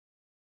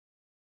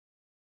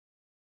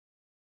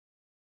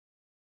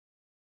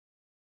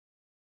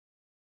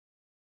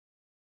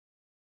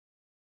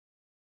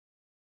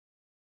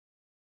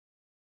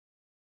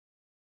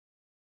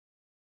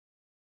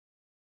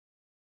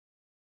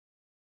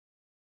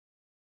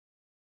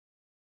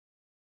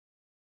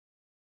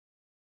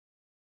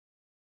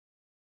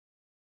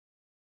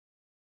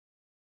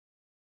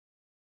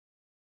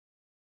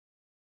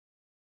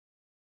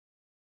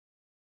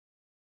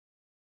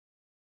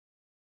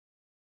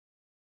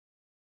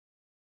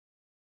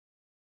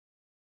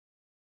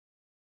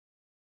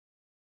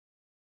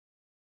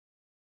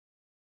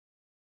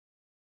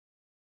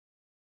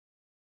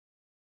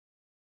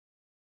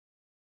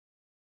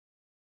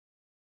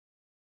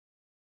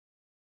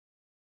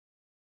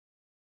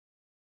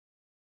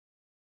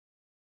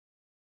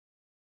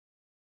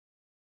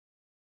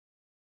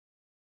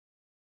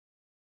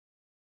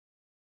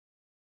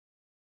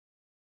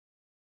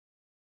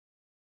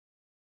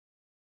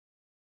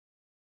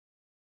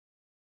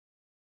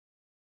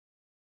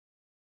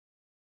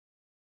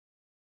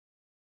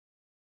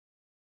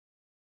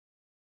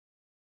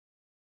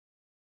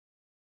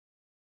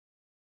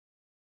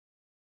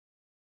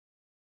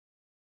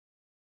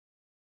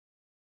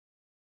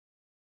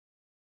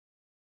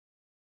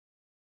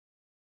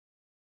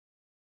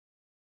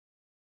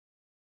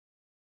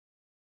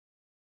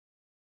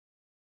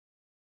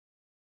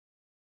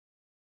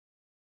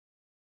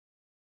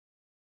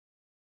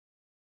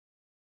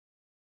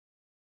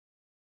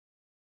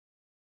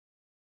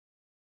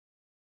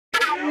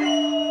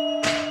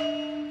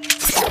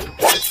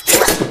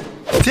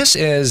This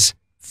is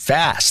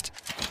fast.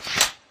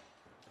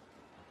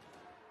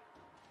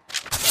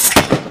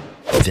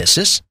 This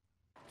is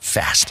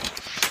fast.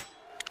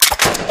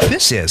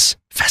 This is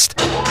fast.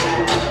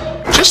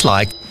 Just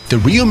like the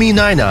Realme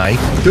 9i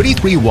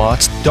 33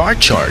 watts dart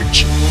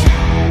charge.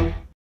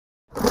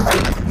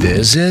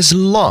 This is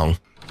long.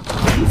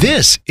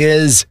 This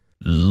is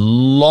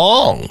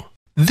long.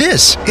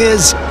 This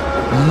is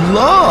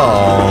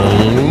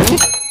long.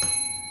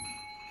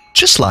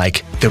 Just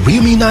like the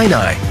Realme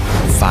 9i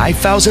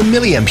 5000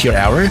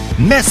 mAh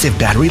massive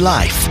battery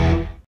life.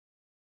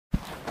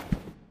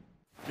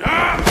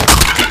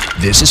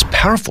 This is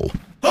powerful.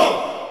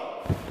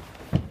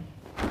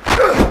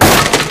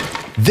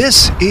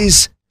 This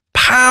is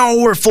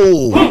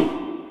powerful.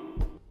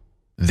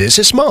 This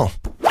is small,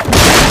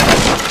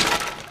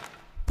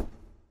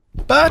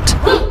 but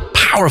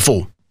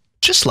powerful,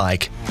 just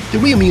like the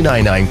Realme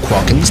 9i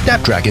Qualcomm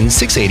Snapdragon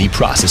 680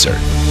 processor.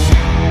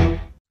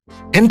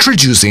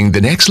 Introducing the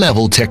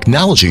next-level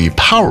technology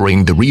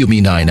powering the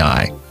Realme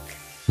 9i.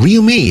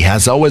 Realme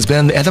has always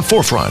been at the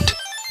forefront,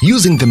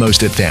 using the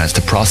most advanced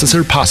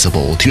processor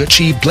possible to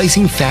achieve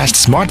blazing fast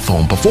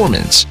smartphone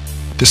performance.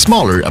 The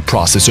smaller a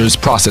processor's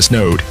process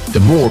node, the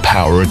more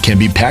power can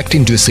be packed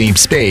into the same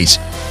space,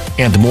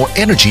 and the more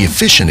energy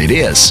efficient it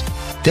is.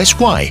 That's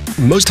why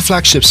most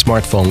flagship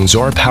smartphones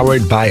are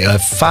powered by a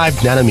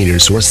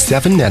 5nm or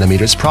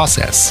 7nm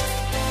process.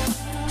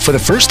 For the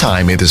first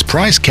time in this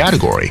price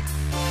category,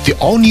 the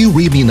all-new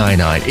Realme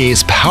 9i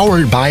is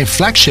powered by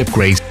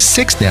flagship-grade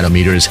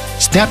 6nm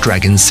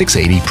Snapdragon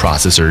 680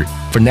 processor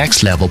for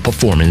next-level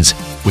performance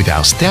with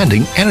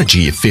outstanding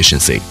energy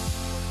efficiency.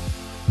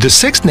 The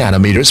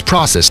 6nm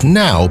process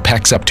now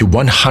packs up to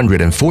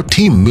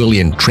 114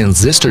 million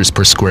transistors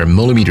per square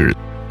millimeter,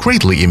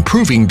 greatly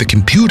improving the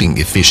computing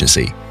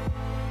efficiency.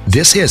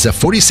 This is a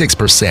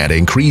 46%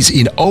 increase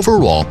in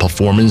overall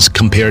performance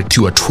compared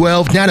to a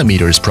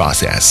 12nm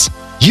process.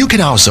 You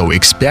can also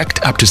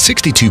expect up to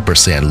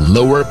 62%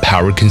 lower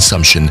power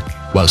consumption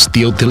while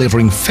still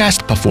delivering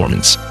fast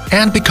performance.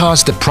 And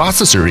because the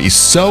processor is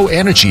so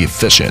energy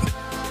efficient,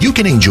 you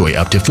can enjoy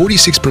up to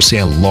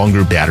 46%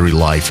 longer battery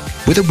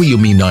life with a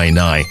Realme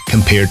 9i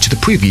compared to the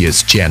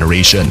previous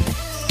generation.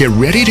 Get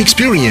ready to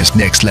experience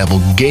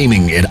next-level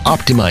gaming and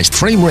optimized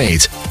frame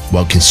rates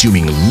while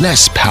consuming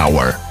less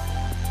power.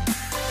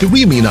 The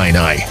Realme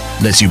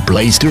 9i lets you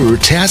blaze through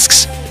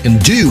tasks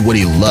and do what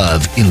you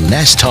love in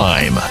less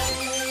time.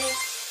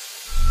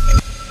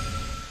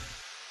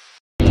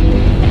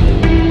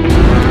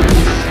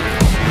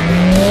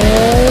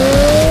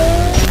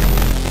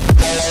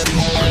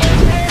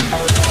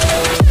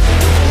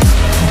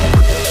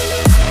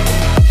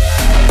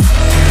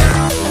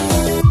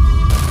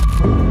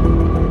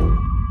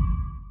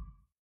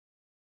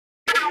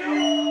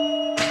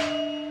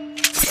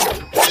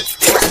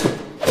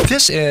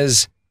 This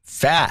is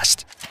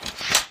fast.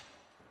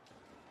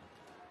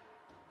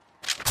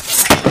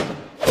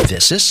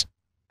 This is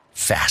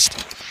fast.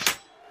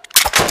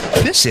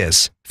 This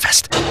is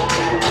fast.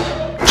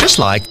 Just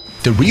like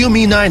the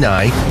Realme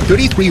 9i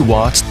 33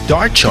 watts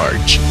dart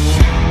charge.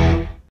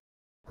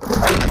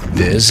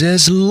 This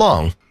is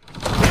long.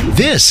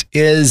 This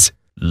is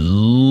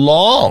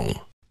long.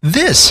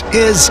 This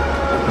is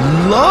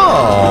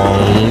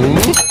long.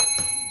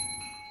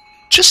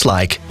 Just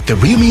like the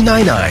Realme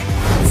 9i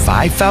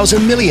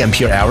 5000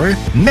 mAh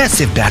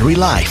massive battery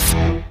life.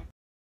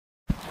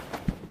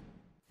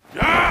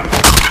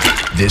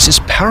 This is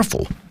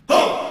powerful.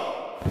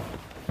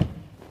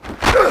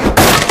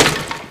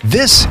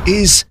 This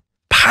is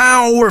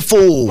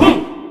powerful.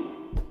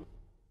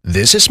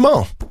 This is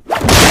small,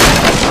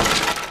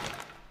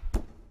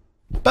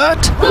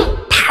 but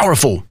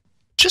powerful,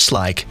 just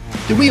like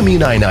the Realme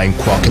 9i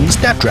Qualcomm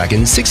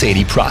Snapdragon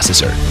 680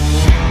 processor.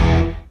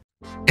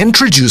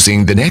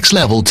 Introducing the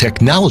next-level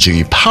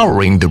technology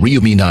powering the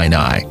Realme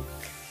 9i.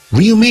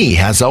 Realme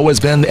has always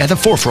been at the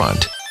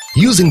forefront,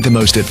 using the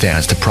most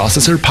advanced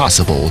processor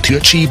possible to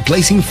achieve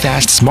blazing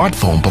fast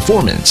smartphone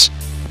performance.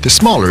 The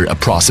smaller a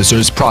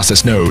processor's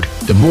process node,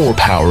 the more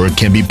power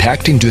can be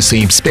packed into the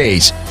same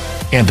space,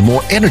 and the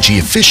more energy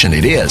efficient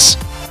it is.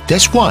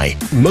 That's why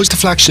most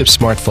flagship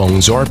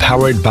smartphones are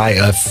powered by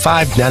a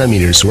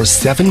 5nm or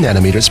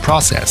 7nm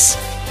process.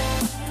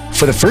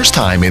 For the first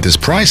time in this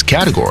price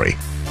category,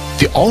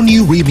 the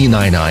all-new Realme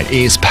 9i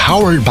is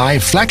powered by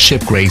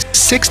flagship-grade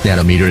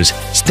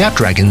 6nm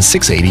Snapdragon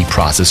 680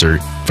 processor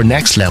for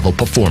next-level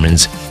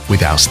performance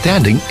with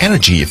outstanding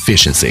energy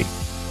efficiency.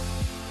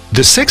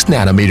 The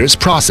 6nm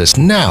process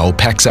now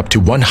packs up to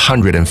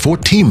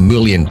 114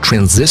 million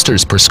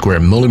transistors per square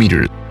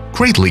millimeter,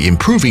 greatly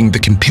improving the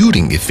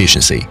computing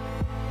efficiency.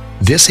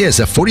 This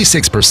is a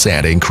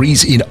 46%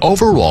 increase in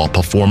overall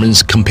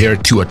performance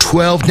compared to a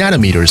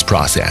 12nm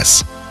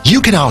process. You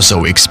can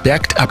also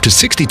expect up to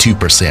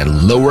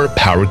 62% lower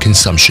power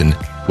consumption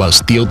while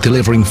still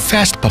delivering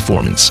fast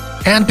performance.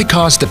 And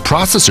because the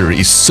processor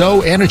is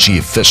so energy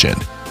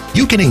efficient,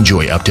 you can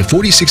enjoy up to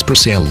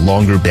 46%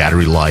 longer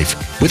battery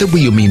life with a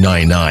Realme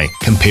 9i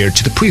compared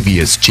to the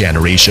previous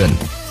generation.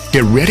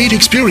 Get ready to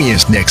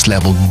experience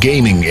next-level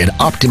gaming at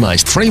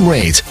optimized frame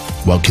rates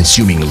while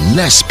consuming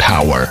less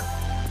power.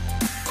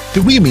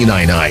 The Realme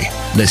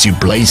 9i lets you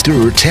blaze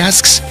through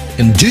tasks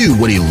and do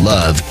what you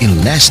love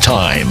in less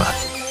time.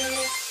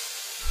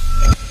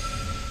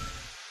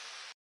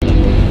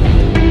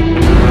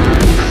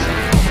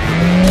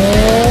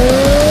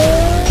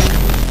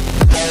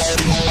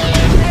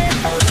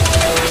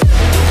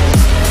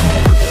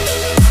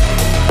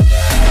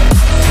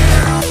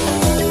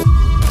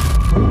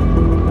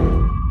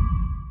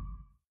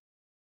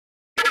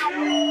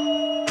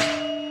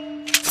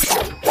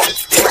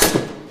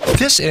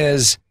 This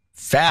is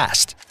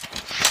fast.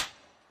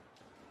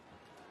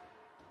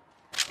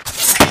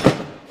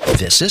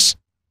 This is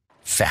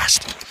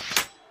fast.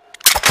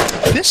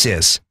 This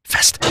is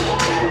fast.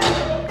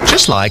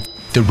 Just like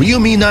the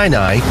Realme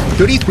 9i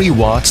 33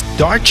 watts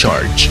dart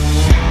charge.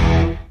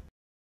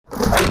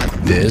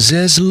 This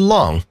is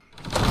long.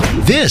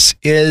 This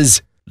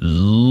is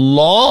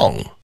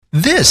long.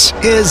 This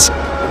is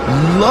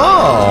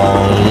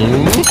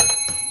long.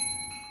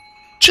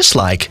 Just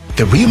like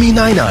the Realme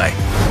 9i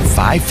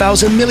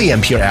 5000 mAh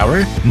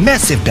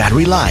massive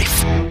battery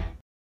life.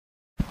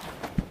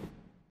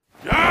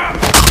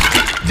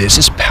 This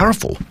is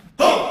powerful.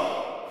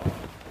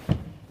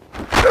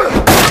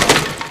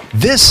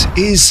 This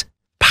is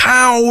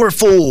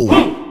powerful.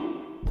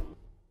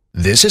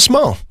 This is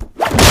small,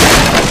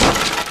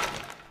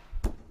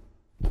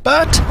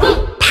 but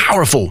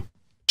powerful.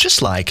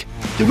 Just like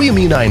the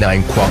Realme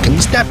 9i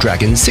Qualcomm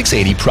Snapdragon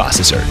 680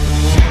 processor.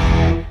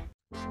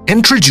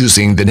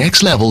 Introducing the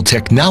next-level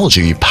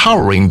technology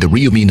powering the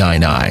Realme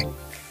 9i.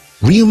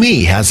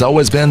 Realme has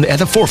always been at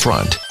the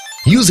forefront,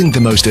 using the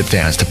most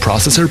advanced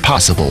processor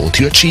possible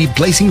to achieve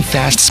blazing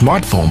fast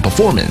smartphone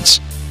performance.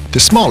 The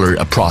smaller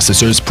a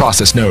processor's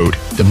process node,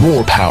 the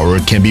more power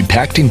can be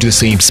packed into the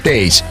same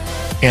space,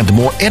 and the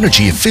more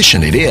energy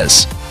efficient it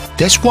is.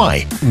 That's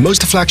why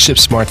most flagship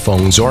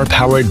smartphones are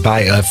powered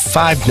by a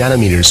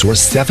 5nm or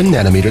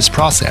 7nm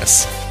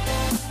process.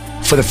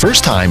 For the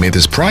first time in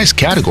this price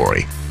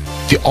category,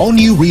 the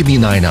all-new Realme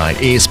 9i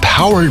is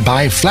powered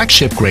by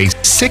flagship-grade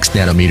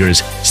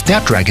 6nm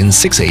Snapdragon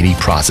 680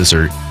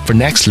 processor for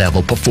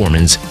next-level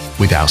performance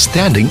with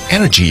outstanding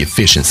energy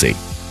efficiency.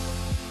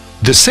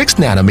 The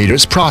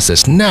 6nm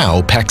process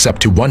now packs up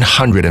to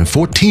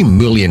 114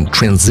 million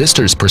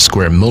transistors per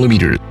square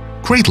millimeter,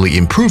 greatly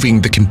improving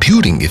the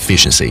computing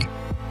efficiency.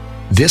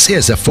 This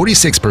is a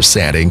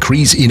 46%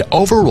 increase in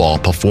overall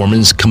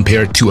performance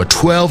compared to a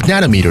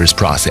 12nm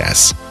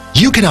process.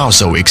 You can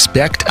also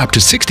expect up to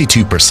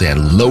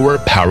 62% lower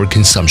power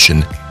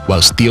consumption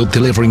while still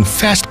delivering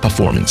fast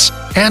performance.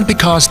 And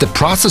because the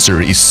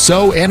processor is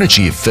so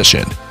energy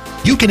efficient,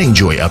 you can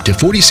enjoy up to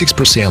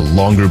 46%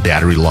 longer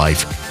battery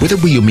life with a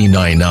Realme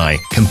 9i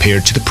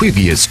compared to the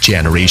previous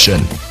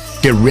generation.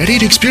 Get ready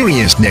to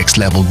experience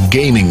next-level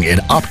gaming at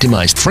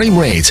optimized frame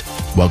rates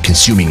while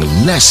consuming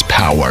less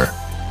power.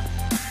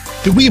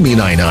 The Realme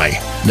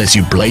 9i lets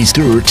you blaze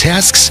through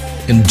tasks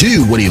and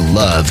do what you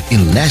love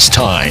in less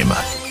time.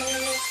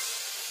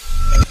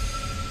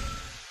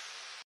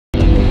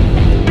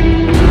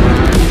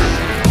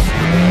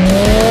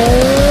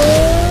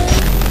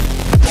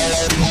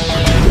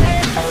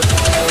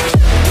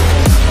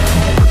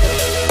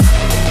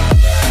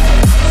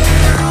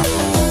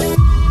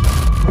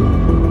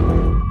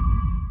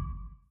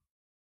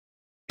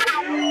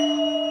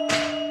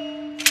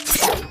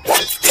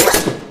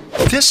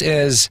 This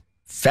is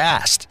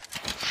fast.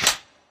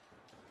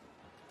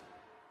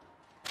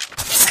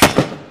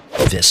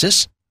 This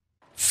is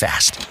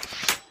fast.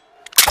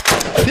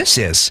 This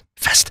is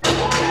fast.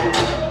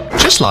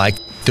 Just like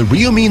the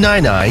Realme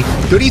 9i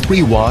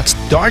 33 watts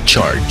dart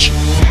charge.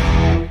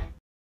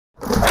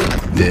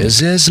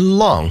 This is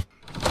long.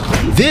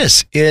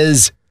 This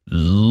is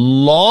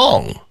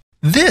long.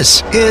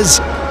 This is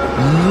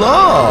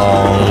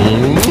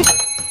long.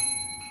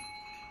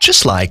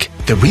 Just like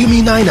the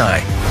Realme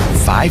 9i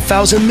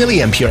 5000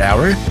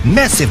 mAh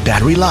massive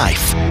battery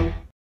life.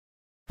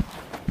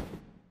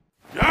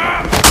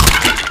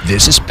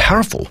 This is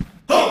powerful.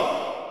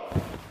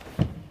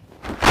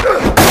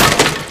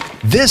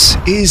 This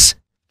is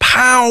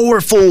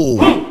powerful.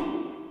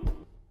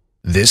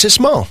 This is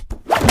small,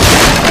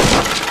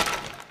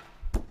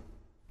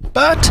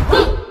 but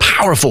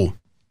powerful.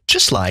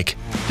 Just like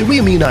the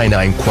Realme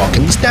 9i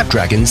Qualcomm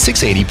Snapdragon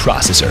 680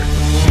 processor.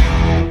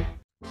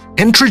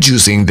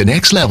 Introducing the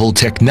next-level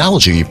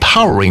technology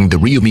powering the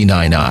Realme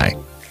 9i.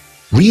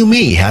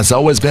 Realme has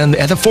always been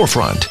at the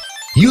forefront,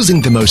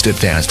 using the most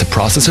advanced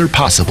processor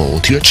possible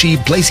to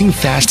achieve blazing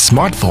fast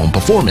smartphone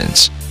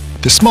performance.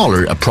 The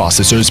smaller a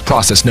processor's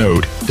process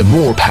node, the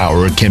more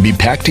power can be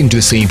packed into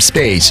the same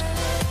space,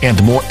 and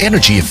the more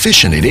energy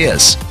efficient it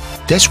is.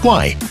 That's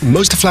why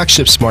most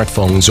flagship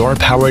smartphones are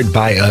powered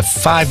by a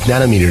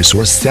 5nm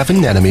or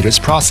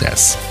 7nm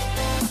process.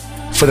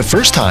 For the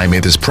first time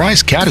in this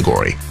price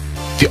category,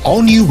 the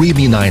all-new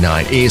Realme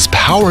 9i is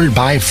powered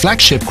by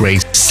flagship-grade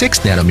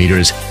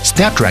 6nm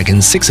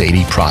Snapdragon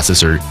 680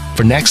 processor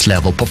for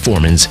next-level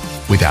performance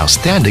with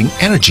outstanding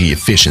energy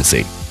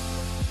efficiency.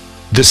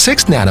 The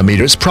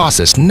 6nm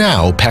process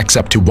now packs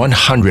up to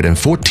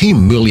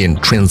 114 million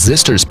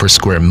transistors per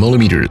square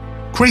millimeter,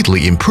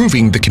 greatly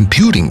improving the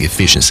computing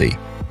efficiency.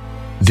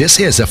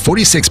 This is a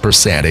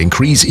 46%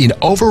 increase in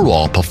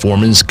overall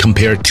performance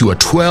compared to a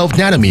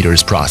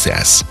 12nm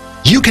process.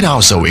 You can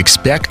also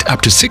expect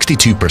up to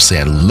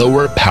 62%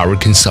 lower power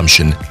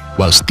consumption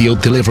while still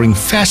delivering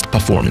fast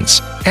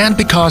performance. And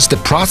because the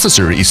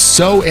processor is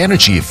so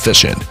energy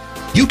efficient,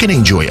 you can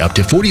enjoy up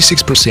to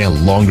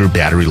 46% longer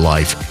battery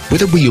life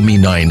with a Realme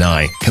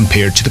 9i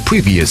compared to the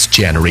previous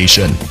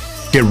generation.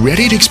 Get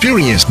ready to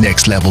experience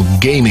next-level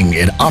gaming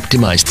and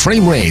optimized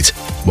frame rates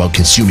while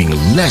consuming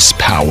less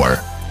power.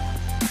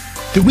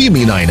 The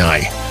Realme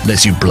 9i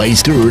lets you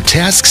blaze through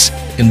tasks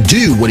and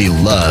do what you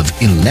love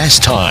in less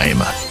time.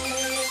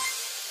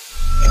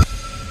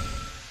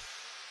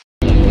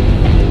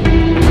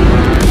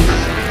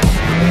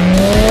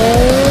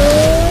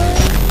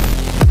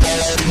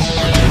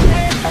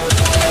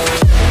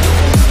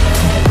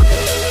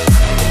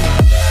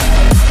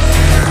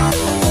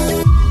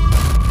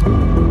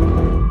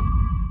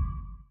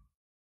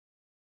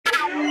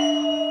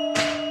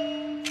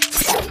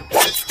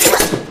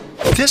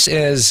 This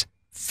is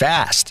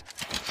fast.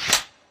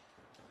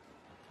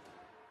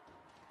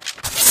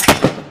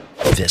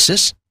 This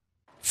is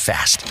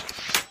fast.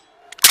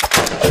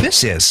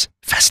 This is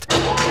fast.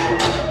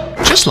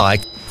 Just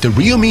like the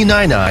Realme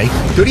 9i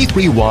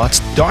 33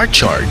 watts dart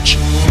charge.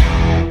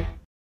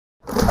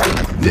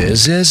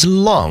 This is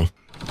long.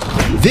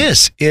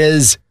 This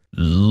is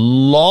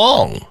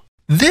long.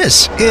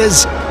 This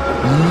is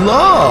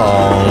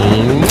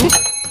long.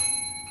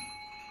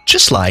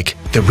 Just like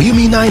the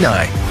Realme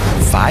 9i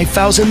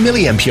 5000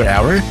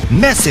 mAh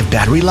massive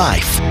battery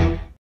life.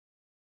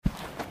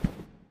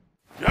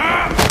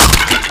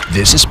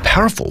 This is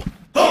powerful.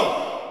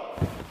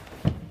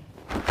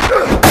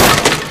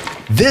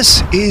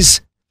 This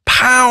is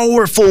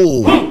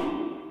powerful.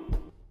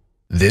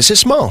 This is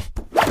small,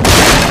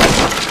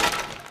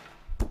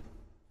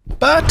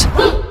 but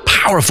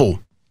powerful,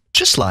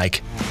 just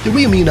like the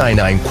Realme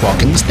 9i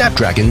Qualcomm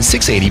Snapdragon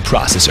 680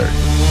 processor.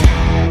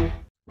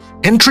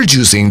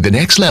 Introducing the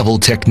next-level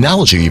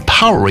technology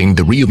powering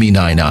the Realme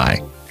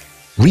 9i.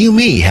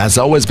 Realme has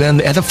always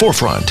been at the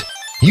forefront,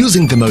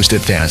 using the most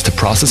advanced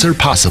processor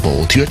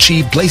possible to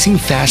achieve blazing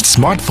fast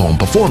smartphone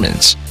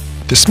performance.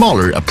 The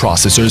smaller a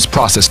processor's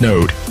process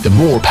node, the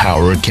more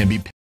power can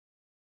be.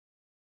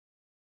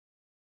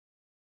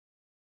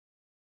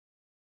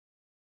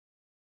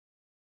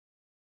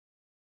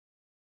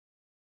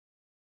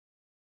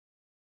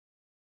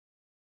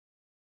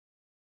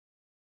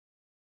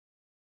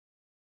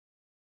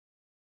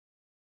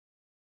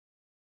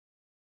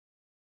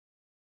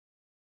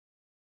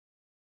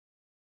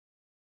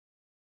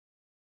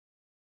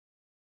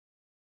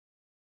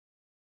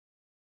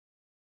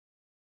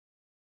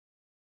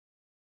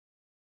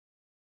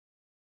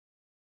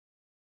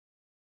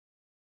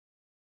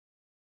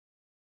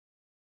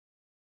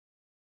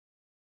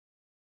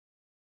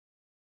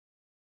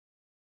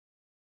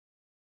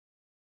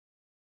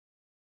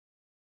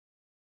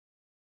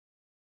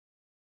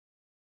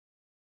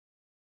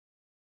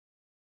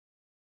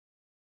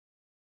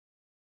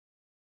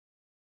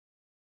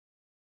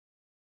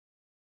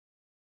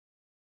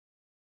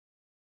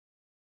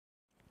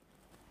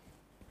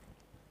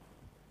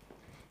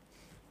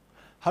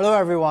 Hello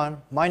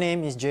everyone, my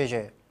name is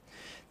JJ.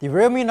 The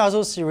Realme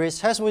Narzo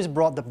series has always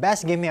brought the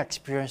best gaming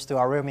experience to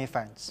our Realme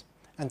fans.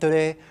 And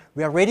today,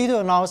 we are ready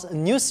to announce a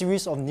new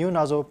series of new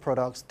Narzo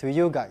products to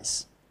you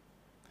guys.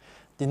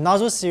 The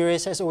Narzo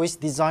series has always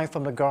designed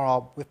from the ground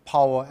up with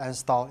power and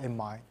style in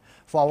mind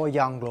for our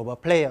young global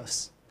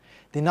players.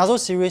 The Narzo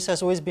series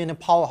has always been a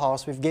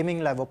powerhouse with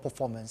gaming level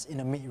performance in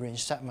the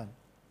mid-range segment.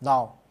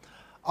 Now,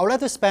 I would like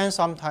to spend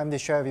some time to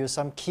share with you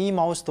some key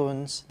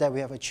milestones that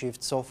we have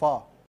achieved so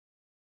far.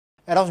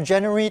 As of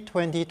January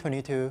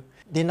 2022,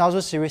 the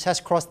Narzo series has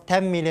crossed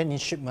 10 million in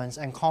shipments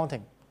and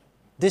counting.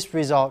 This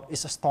result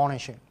is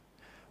astonishing.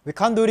 We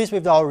can't do this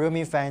without our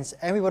Realme fans,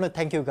 and we want to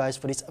thank you guys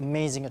for this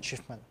amazing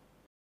achievement.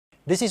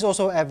 This is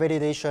also a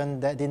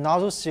validation that the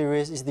Narzo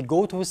series is the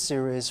go-to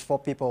series for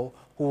people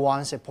who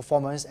want a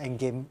performance and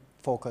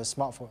game-focused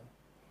smartphone.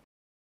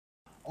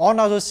 All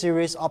Narzo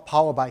series are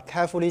powered by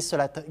carefully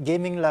selected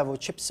gaming-level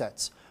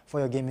chipsets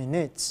for your gaming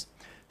needs,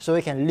 so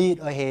you can lead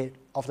ahead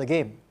of the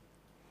game.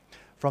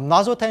 From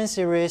Narzo 10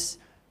 series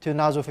to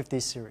Narzo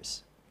 50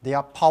 series, they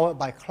are powered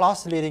by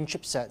class-leading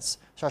chipsets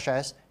such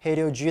as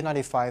Helio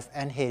G95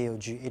 and Helio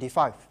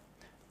G85.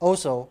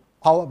 Also,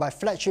 powered by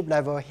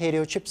flagship-level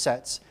Helio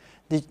chipsets,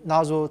 the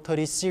Narzo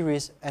 30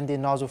 series and the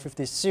Narzo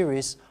 50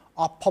 series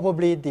are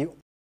probably the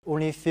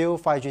only few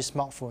 5G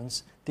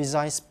smartphones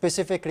designed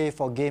specifically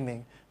for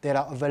gaming that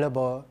are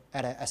available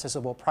at an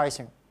accessible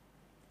pricing.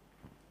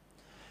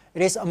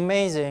 It is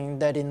amazing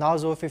that the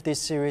Narzo 50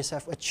 series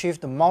have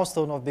achieved the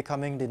milestone of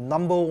becoming the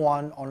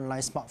 #1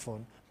 online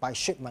smartphone by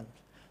shipment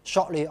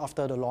shortly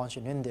after the launch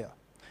in India.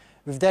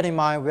 With that in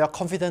mind, we are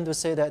confident to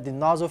say that the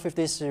Narzo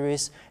 50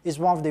 series is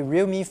one of the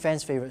Realme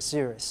fans' favorite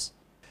series.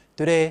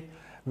 Today,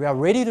 we are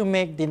ready to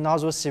make the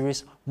Narzo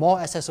series more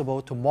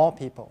accessible to more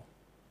people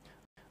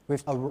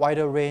with a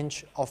wider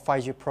range of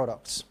 5G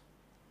products.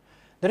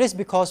 That is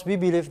because we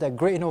believe that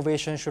great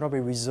innovation should not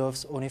be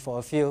reserved only for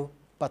a few,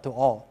 but to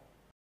all.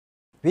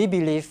 We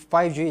believe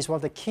 5G is one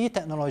of the key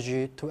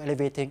technologies to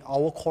elevating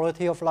our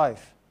quality of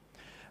life.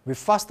 With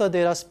faster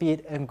data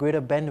speed and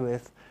greater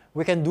bandwidth,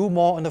 we can do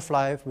more on the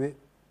fly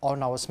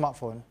on our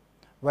smartphone,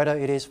 whether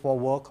it is for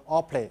work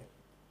or play.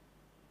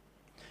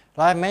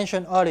 Like I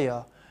mentioned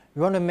earlier,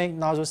 we want to make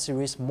Narzo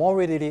series more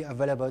readily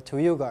available to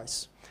you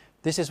guys.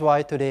 This is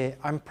why today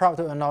I'm proud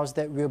to announce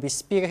that we'll be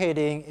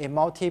spearheading a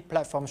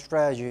multi-platform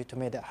strategy to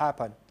make that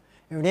happen.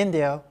 In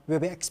India, we'll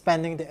be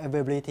expanding the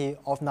availability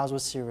of Narzo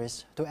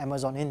series to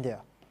Amazon India.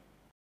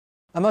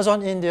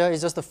 Amazon India is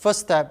just the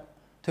first step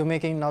to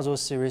making Narzo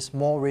series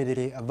more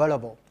readily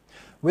available.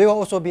 We will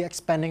also be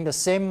expanding the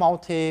same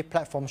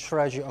multi-platform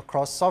strategy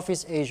across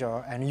Southeast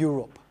Asia and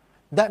Europe.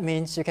 That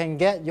means you can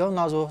get your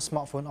Narzo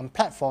smartphone on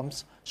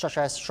platforms such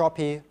as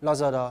Shopee,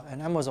 Lazada,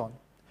 and Amazon.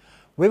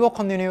 We will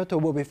continue to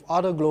work with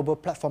other global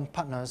platform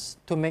partners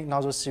to make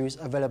Narzo series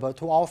available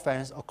to our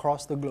fans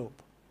across the globe.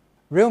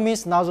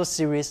 Realme's Narzo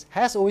series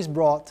has always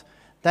brought,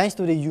 thanks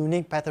to the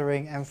unique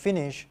patterning and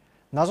finish,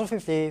 Narzo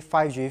 50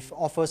 5G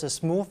offers a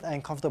smooth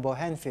and comfortable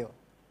hand feel.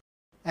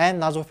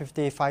 And Narzo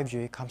 50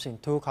 5G comes in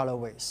two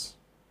colorways,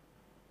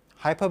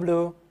 Hyper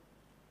Blue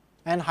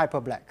and Hyper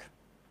Black.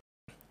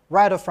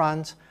 Right at the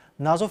front,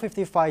 Narzo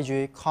 50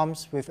 5G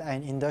comes with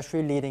an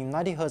industry-leading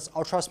 90Hz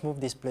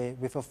ultra-smooth display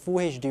with a Full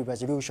HD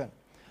resolution.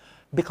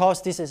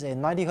 Because this is a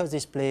 90Hz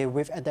display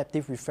with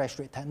adaptive refresh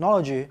rate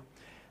technology,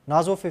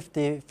 Narzo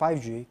 50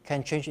 5G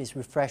can change its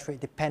refresh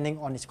rate depending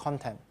on its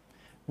content.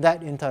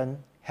 That in turn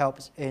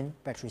helps in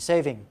battery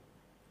saving.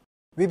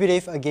 We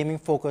believe a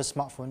gaming-focused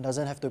smartphone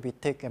doesn't have to be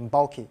thick and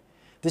bulky.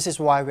 This is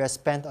why we have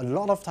spent a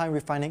lot of time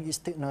refining its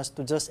thickness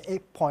to just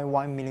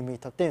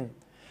 8.1mm thin.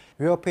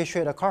 We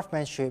appreciate the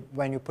craftsmanship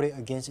when you put it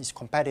against its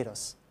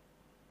competitors.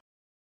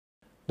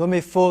 Don't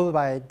be fooled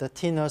by the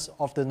thinness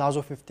of the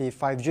Narzo 50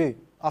 5G.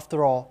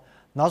 After all,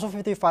 Narzo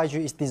 50 5G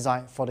is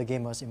designed for the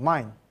gamers in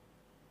mind.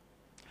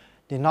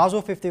 The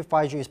Narzo 50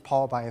 5G is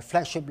powered by a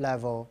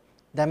flagship-level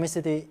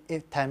Dimensity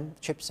 810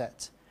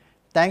 chipset.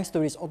 Thanks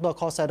to its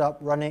octa-core setup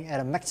running at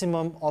a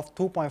maximum of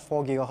 2.4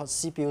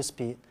 GHz CPU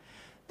speed,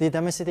 the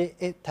Dimensity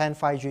 810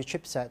 5G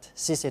chipset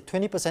sees a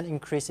 20%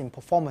 increase in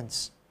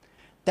performance.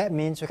 That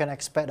means you can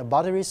expect a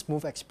buttery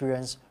smooth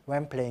experience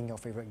when playing your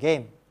favorite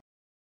game.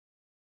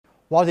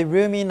 While the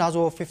Realme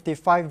Narzo 50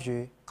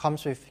 5G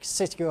comes with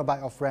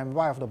 6GB of RAM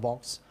right off the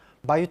box,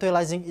 by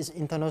utilizing its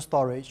internal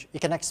storage,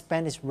 it can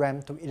expand its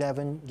RAM to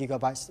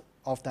 11GB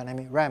of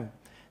dynamic RAM,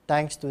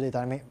 thanks to the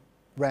dynamic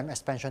RAM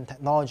expansion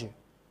technology.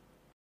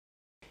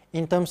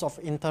 In terms of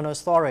internal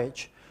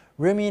storage,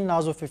 Realme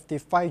Narzo 50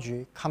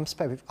 5G comes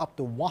packed with up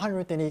to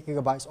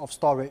 120GB of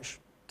storage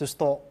to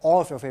store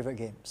all of your favorite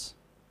games.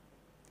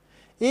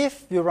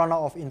 If you run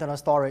out of internal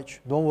storage,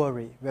 don't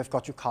worry, we have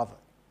got you covered.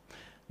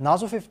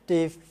 Narzo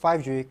 50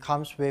 5G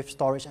comes with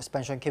storage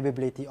expansion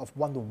capability of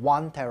 1 to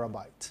 1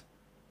 TB.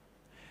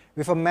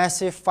 With a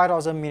massive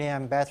 5000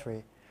 mAh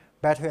battery,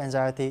 battery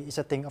anxiety is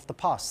a thing of the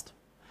past.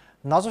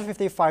 Narzo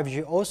 50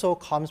 5G also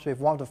comes with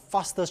one of the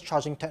fastest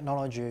charging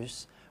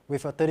technologies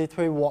with a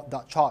 33-watt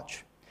dart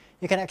charge.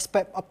 You can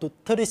expect up to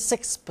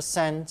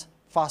 36%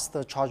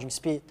 faster charging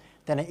speed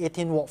than an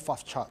 18-watt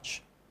fast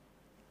charge.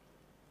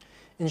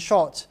 In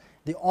short,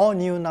 the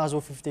all-new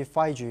Narzo 50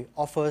 5G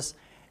offers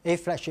a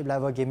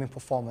flagship-level gaming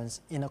performance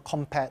in a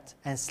compact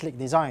and sleek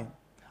design.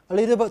 A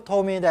little bit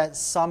told me that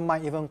some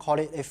might even call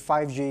it a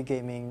 5G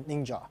gaming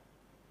ninja.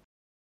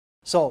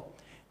 So,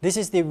 this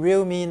is the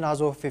Realme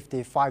Narzo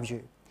 50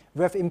 5G.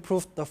 We have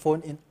improved the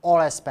phone in all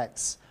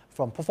aspects,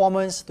 from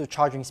performance to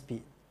charging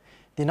speed.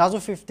 The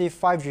Narzo 50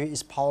 5G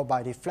is powered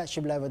by the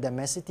flagship-level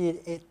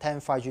Dimensity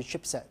 810 5G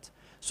chipset,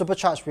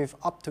 supercharged with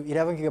up to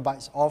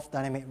 11GB of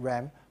dynamic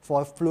RAM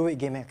for a fluid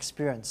gaming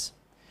experience.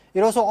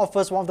 It also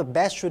offers one of the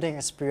best shooting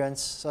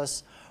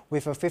experiences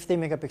with a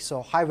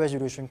 50-megapixel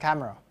high-resolution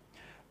camera.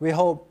 We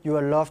hope you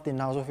will love the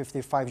Narzo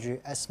 50 5G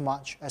as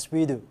much as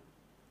we do.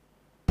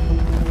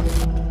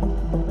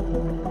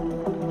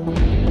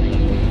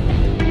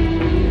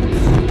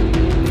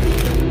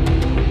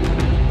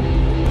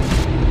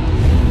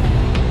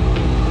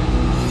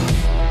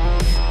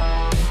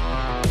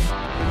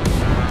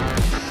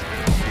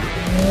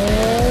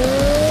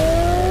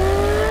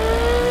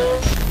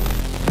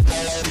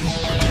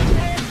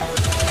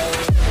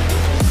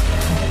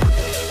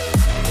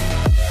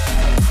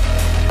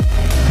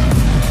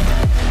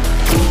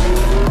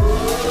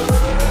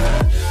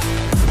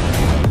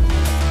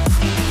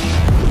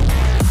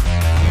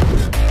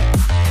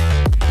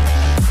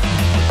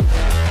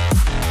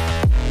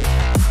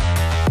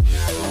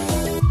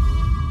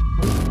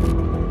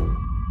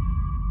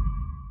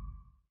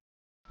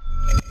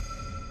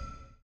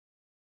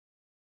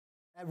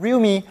 At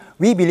Realme,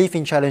 we believe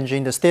in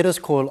challenging the status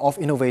quo of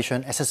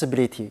innovation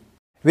accessibility.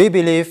 We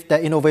believe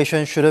that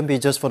innovation shouldn't be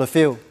just for the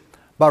few,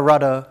 but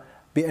rather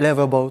be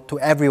available to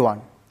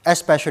everyone,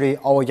 especially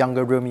our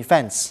younger Realme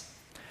fans.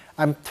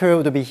 I'm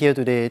thrilled to be here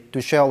today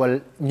to share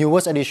our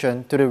newest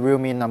addition to the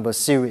Realme number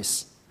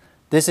series.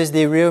 This is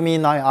the Realme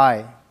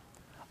 9i,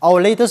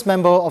 our latest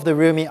member of the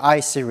Realme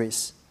I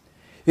series.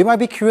 You might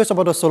be curious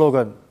about the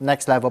slogan,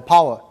 Next Level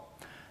Power.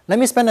 Let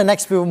me spend the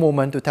next few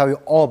moments to tell you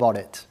all about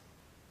it.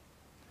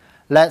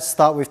 Let's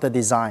start with the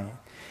design.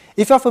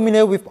 If you're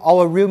familiar with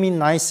our Realme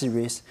 9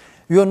 series,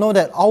 you'll know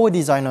that our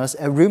designers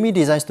at Realme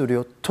Design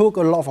Studio took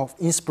a lot of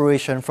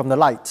inspiration from the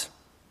light.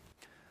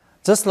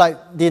 Just like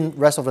the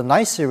rest of the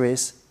 9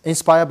 series,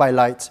 inspired by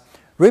light,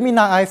 Realme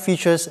 9i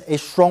features a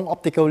strong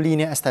optical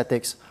linear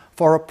aesthetics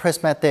for a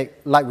prismatic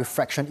light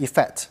refraction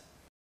effect.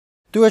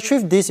 To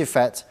achieve this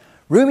effect,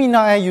 Realme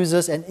 9i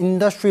uses an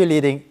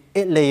industry-leading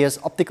 8 layers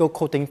optical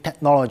coating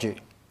technology.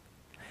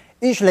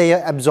 Each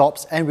layer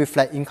absorbs and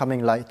reflects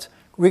incoming light,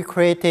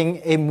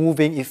 recreating a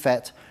moving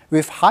effect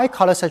with high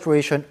color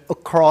saturation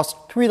across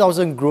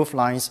 3000 groove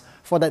lines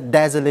for that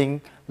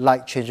dazzling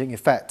light-changing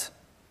effect.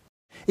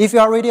 If you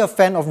are already a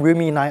fan of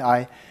Realme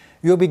 9i,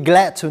 you'll be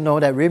glad to know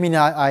that Realme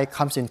 9i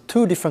comes in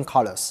 2 different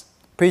colors,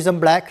 Prism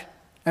Black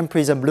and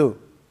Prism Blue.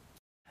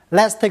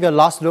 Let's take a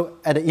last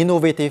look at the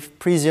innovative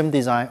Prism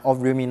design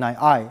of Realme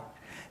 9i.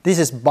 This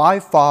is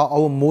by far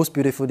our most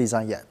beautiful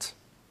design yet.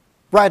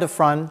 Right at the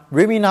front,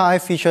 Realme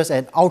 9i features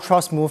an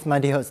ultra-smooth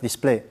 90Hz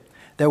display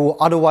that will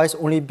otherwise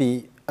only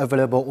be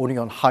available only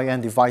on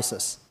high-end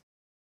devices.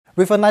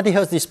 With a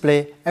 90Hz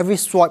display, every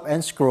swipe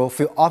and scroll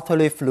feel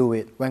utterly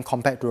fluid when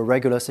compared to a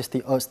regular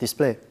 60Hz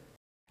display.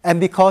 And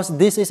because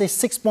this is a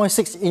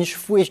 6.6-inch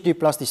Full HD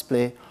Plus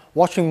display,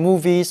 watching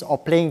movies or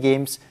playing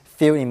games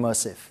feel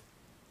immersive.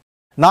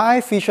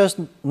 9i features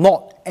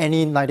not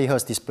any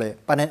 90Hz display,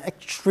 but an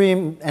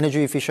extreme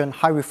energy-efficient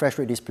high refresh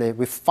rate display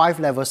with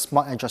 5-level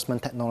smart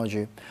adjustment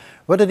technology,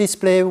 where the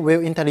display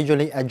will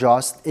intelligently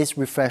adjust its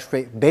refresh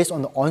rate based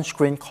on the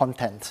on-screen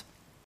content.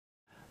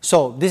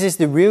 So this is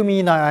the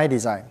Realme 9i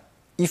design.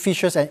 It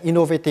features an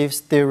innovative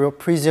stereo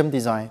Prism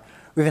design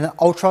with an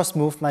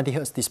ultra-smooth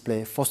 90Hz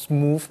display for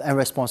smooth and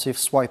responsive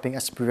swiping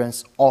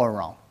experience all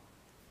around.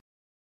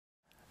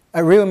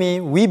 At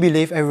Realme, we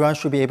believe everyone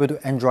should be able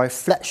to enjoy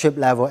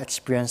flagship-level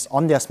experience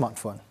on their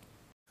smartphone.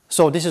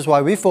 So this is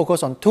why we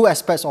focus on 2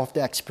 aspects of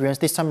the experience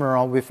this time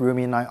around with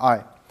Realme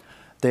 9i.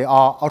 They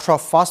are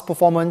ultra-fast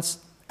performance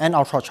and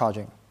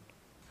ultra-charging.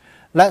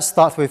 Let's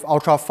start with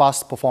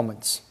ultra-fast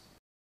performance.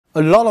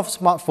 A lot of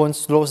smartphones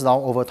slows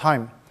down over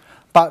time,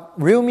 but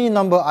Realme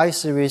number I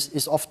series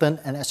is often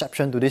an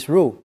exception to this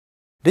rule.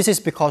 This is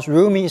because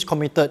Realme is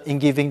committed in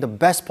giving the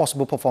best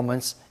possible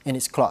performance in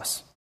its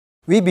class.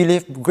 We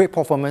believe great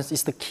performance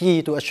is the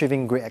key to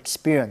achieving great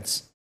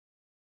experience.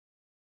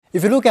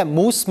 If you look at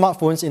most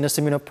smartphones in a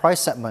similar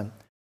price segment,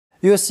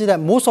 you will see that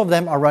most of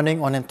them are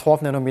running on a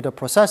 12nm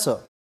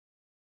processor.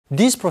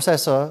 This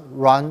processor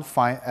runs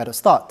fine at the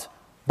start,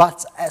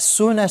 but as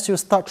soon as you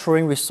start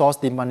throwing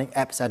resource-demanding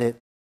apps at it,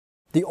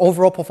 the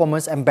overall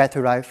performance and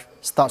battery life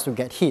starts to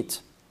get hit.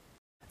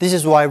 This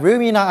is why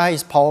Realme 9i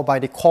is powered by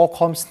the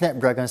Qualcomm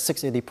Snapdragon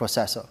 680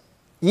 processor.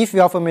 If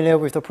you are familiar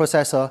with the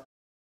processor,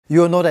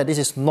 you will know that this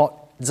is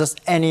not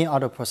just any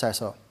other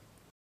processor.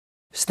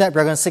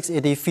 Snapdragon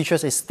 680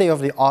 features a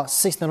state-of-the-art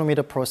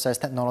 6nm process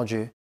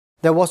technology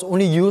that was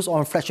only used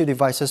on flagship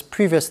devices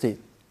previously.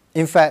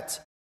 In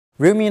fact,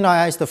 Realme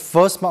 9i is the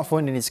first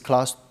smartphone in its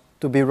class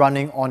to be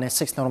running on a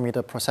 6nm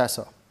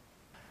processor.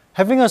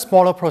 Having a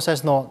smaller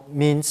process node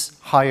means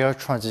higher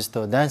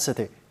transistor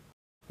density.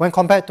 When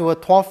compared to a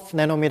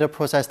 12nm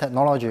process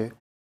technology,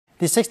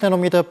 the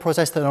 6nm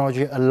process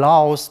technology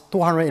allows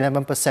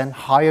 211%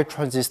 higher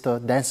transistor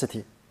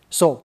density.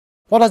 So,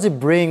 what does it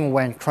bring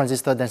when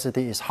transistor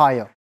density is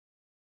higher?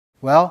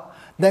 Well,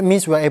 that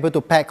means we are able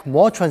to pack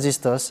more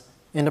transistors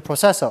in the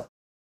processor.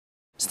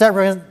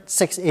 Snapdragon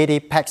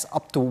 680 packs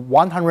up to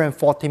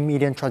 140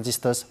 million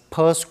transistors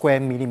per square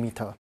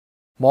millimeter.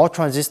 More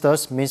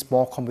transistors means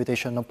more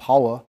computational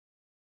power,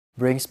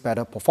 brings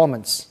better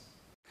performance.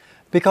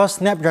 Because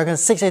Snapdragon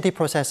 680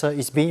 processor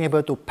is being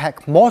able to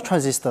pack more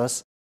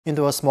transistors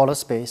into a smaller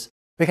space,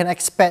 we can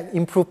expect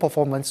improved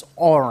performance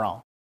all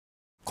around.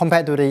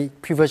 Compared to the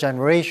previous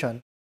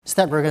generation,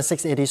 Snapdragon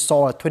 680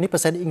 saw a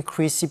 20%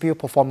 increase CPU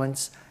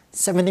performance,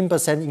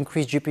 17%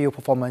 increase GPU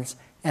performance,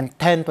 and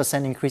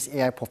 10% increase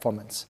AI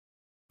performance.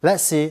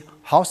 Let's see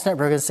how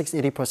Snapdragon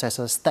 680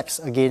 processor stacks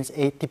against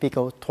a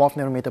typical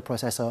 12nm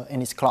processor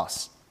in its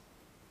class.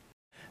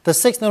 The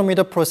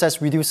 6nm process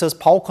reduces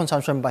power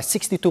consumption by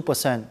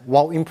 62%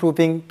 while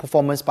improving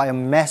performance by a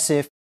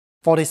massive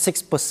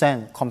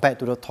 46% compared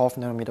to the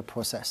 12nm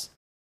process.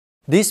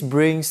 This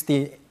brings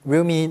the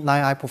Realme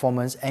 9i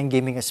performance and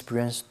gaming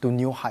experience to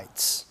new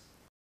heights.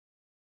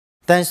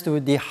 Thanks to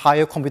the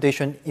higher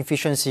computation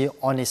efficiency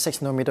on a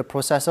 6nm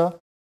processor,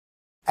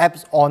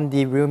 apps on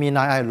the Realme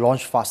 9i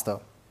launch faster.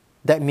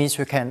 That means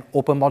you can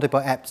open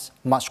multiple apps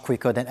much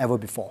quicker than ever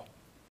before.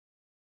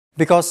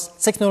 Because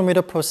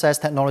 6nm process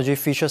technology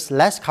features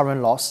less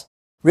current loss,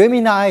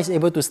 Realme 9i is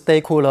able to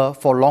stay cooler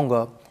for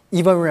longer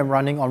even when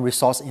running on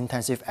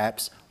resource-intensive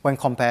apps when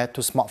compared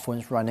to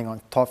smartphones running on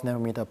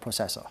 12nm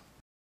processor.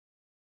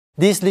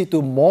 This leads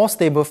to more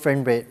stable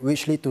frame rate,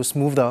 which leads to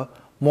smoother,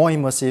 more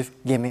immersive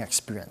gaming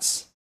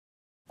experience.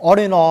 All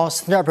in all,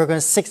 Snapdragon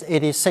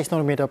 680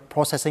 6nm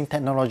processing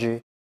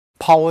technology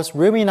powers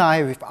realme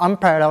 9 with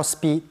unparalleled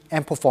speed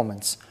and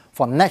performance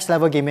for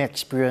next-level gaming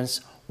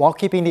experience while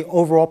keeping the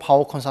overall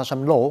power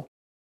consumption low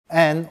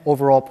and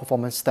overall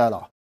performance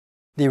stellar.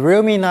 The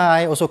realme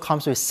 9i also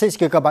comes with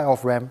 6GB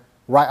of RAM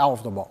right out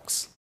of the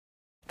box.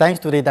 Thanks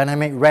to the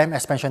dynamic RAM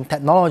expansion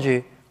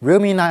technology,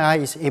 realme 9i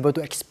is able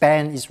to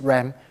expand its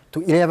RAM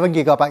to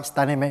 11GB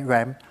dynamic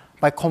RAM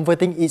by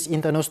converting its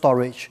internal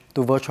storage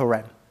to virtual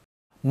RAM.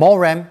 More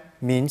RAM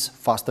means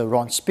faster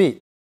run speed.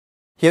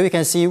 Here we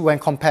can see when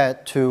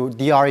compared to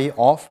DRE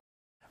off,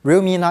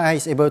 realme 9i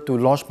is able to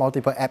launch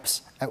multiple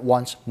apps at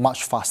once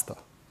much faster.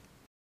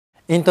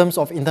 In terms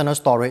of internal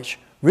storage,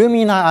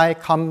 realme 9i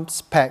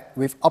comes packed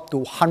with up to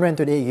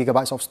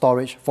 128GB of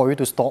storage for you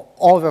to store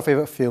all of your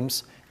favorite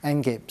films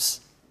and games.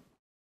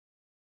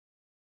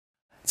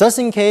 Just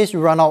in case you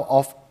run out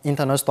of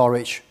internal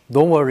storage,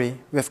 don't worry,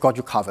 we've got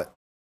you covered.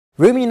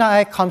 Realme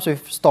 9i comes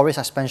with storage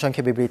expansion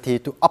capability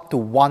to up to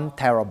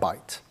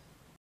 1TB.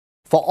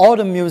 For all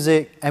the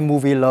music and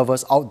movie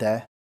lovers out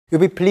there, you'll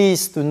be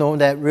pleased to know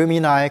that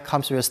realme 9i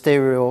comes with a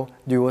stereo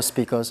dual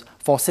speakers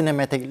for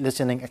cinematic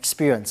listening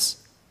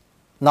experience.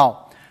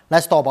 Now,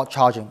 let's talk about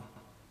charging.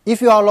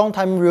 If you are a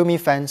long-time Realme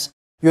fans,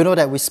 you know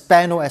that we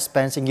spare no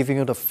expense in giving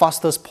you the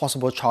fastest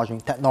possible charging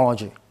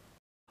technology.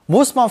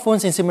 Most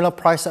smartphones in similar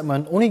price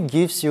segment only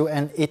gives you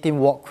an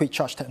 18-watt quick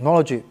charge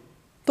technology.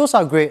 Those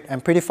are great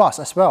and pretty fast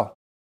as well.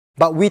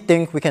 But we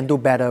think we can do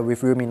better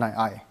with realme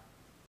 9i.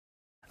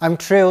 I'm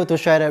thrilled to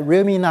share that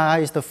realme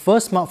 9i is the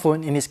first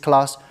smartphone in its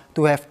class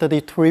to have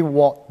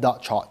 33-watt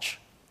dart charge.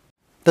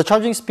 The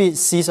charging speed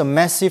sees a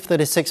massive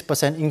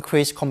 36%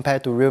 increase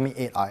compared to realme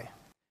 8i.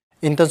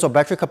 In terms of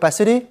battery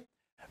capacity,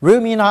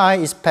 realme 9i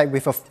is packed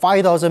with a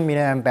 5000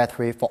 mAh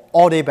battery for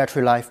all-day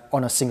battery life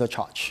on a single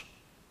charge.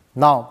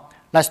 Now,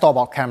 let's talk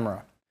about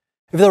camera.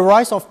 With the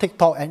rise of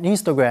TikTok and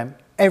Instagram,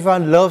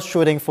 everyone loves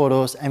shooting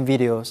photos and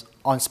videos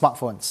on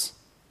smartphones.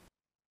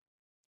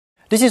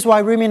 This is why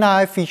realme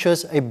 9i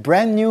features a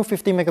brand new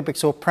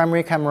 50MP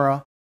primary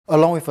camera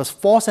along with a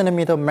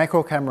 4cm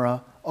macro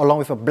camera along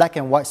with a black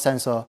and white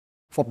sensor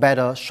for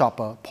better,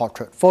 sharper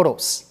portrait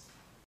photos.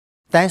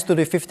 Thanks to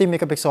the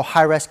 50MP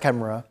high-res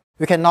camera,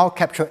 we can now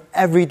capture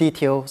every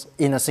detail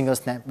in a single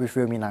snap with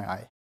realme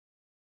 9i.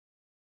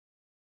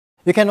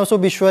 You can also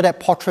be sure that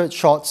portrait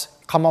shots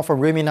come out from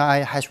realme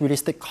 9i has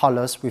realistic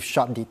colors with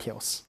sharp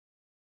details.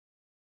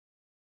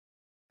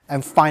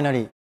 And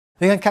finally,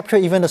 you can capture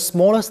even the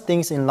smallest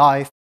things in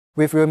life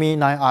with realme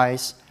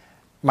 9i's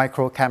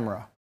micro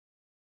camera.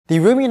 The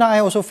realme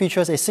 9i also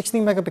features a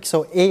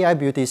 16MP AI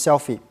beauty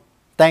selfie.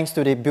 Thanks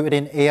to the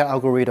built-in AI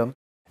algorithm,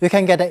 you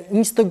can get an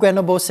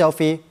Instagrammable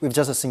selfie with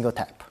just a single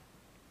tap.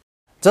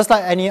 Just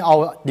like any of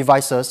our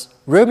devices,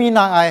 realme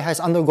 9i has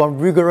undergone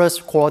rigorous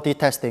quality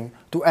testing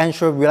to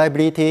ensure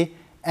reliability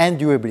and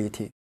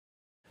durability.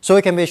 So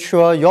you can be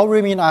sure your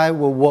realme 9i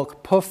will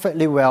work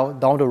perfectly well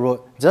down the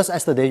road just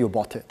as the day you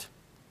bought it.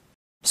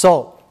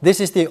 So, this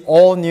is the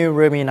all-new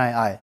realme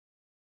 9i.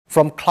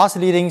 From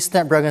class-leading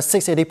Snapdragon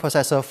 680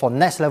 processor for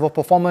next-level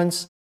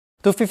performance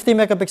to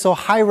 50MP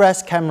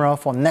high-res camera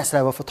for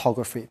next-level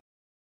photography,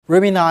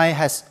 realme 9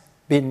 has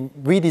been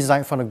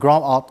redesigned from the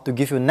ground up to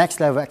give you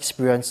next-level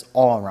experience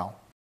all around.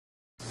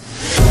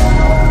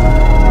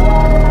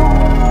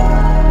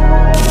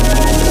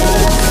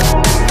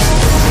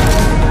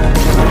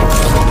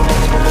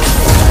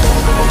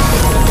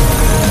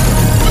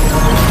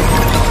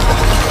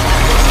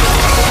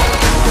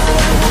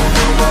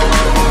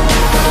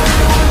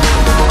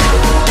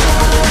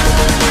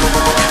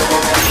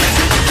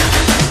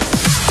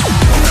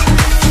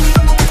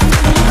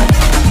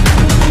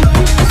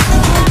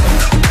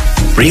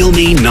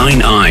 Realme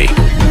 9i.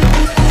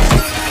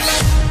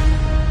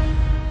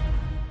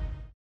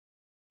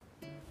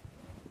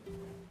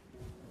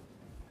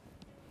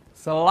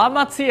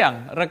 Selamat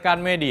siang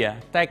rekan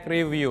media, tech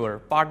reviewer,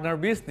 partner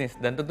bisnis,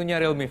 dan tentunya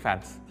Realme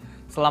fans.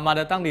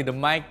 Selamat datang di The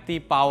Mighty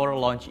Power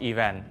Launch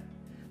Event.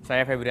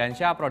 Saya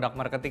Febriansyah, produk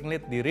marketing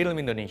lead di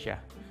Realme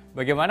Indonesia.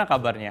 Bagaimana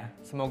kabarnya?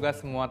 Semoga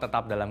semua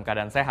tetap dalam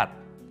keadaan sehat.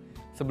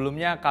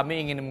 Sebelumnya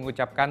kami ingin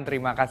mengucapkan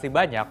terima kasih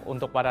banyak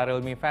untuk para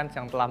Realme fans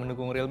yang telah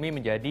mendukung Realme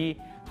menjadi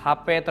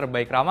HP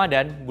terbaik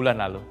Ramadan bulan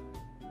lalu.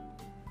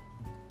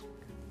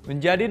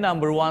 Menjadi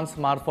number one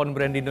smartphone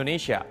brand di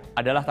Indonesia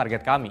adalah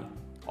target kami.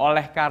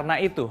 Oleh karena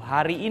itu,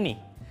 hari ini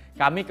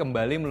kami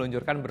kembali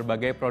meluncurkan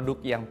berbagai produk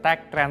yang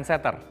tech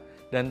trendsetter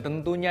dan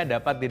tentunya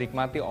dapat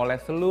dinikmati oleh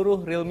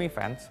seluruh Realme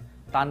fans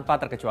tanpa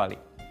terkecuali.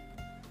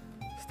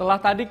 Setelah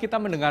tadi kita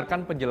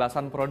mendengarkan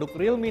penjelasan produk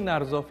Realme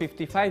Narzo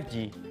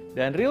 55G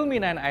dan Realme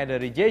 9i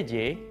dari JJ,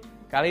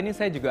 kali ini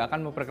saya juga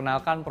akan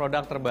memperkenalkan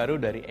produk terbaru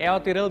dari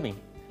AIoT Realme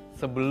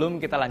sebelum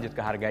kita lanjut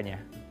ke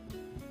harganya.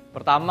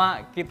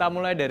 Pertama, kita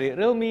mulai dari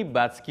Realme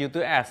Buds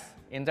Q2s,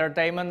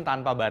 entertainment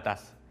tanpa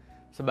batas,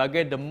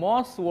 sebagai the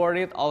most worth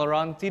it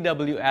all-around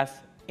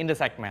TWS in the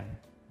segment.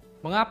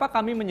 Mengapa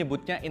kami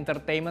menyebutnya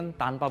entertainment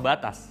tanpa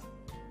batas?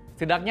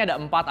 Setidaknya ada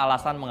 4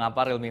 alasan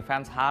mengapa Realme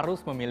fans harus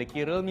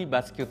memiliki Realme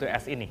Buds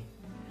Q2s ini.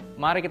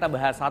 Mari kita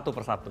bahas satu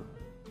persatu.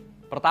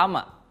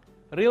 Pertama,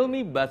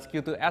 realme Buds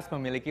Q2s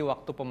memiliki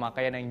waktu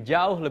pemakaian yang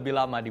jauh lebih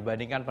lama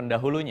dibandingkan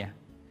pendahulunya.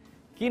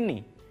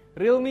 Kini,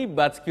 realme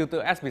Buds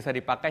Q2s bisa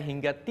dipakai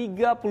hingga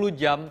 30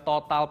 jam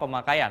total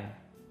pemakaian.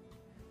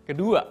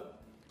 Kedua,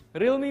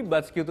 realme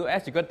Buds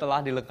Q2s juga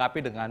telah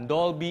dilengkapi dengan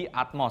Dolby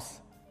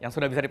Atmos yang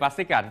sudah bisa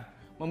dipastikan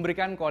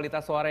memberikan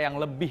kualitas suara yang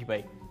lebih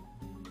baik.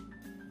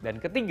 Dan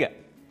ketiga,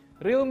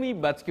 realme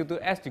Buds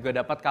Q2s juga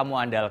dapat kamu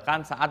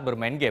andalkan saat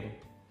bermain game.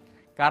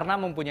 Karena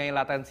mempunyai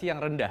latensi yang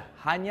rendah,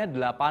 hanya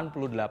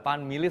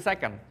 88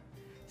 milisecond,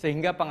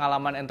 sehingga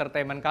pengalaman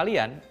entertainment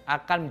kalian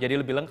akan menjadi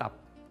lebih lengkap.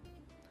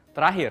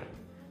 Terakhir,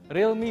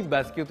 realme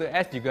Buds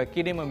Q2s juga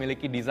kini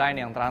memiliki desain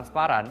yang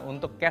transparan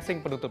untuk casing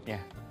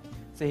penutupnya,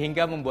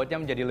 sehingga membuatnya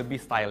menjadi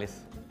lebih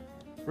stylish.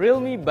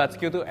 Realme Buds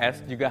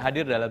Q2s juga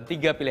hadir dalam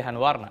 3 pilihan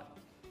warna,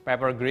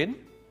 Pepper Green,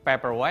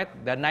 Pepper White,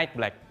 dan Night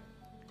Black.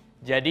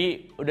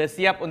 Jadi, udah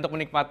siap untuk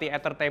menikmati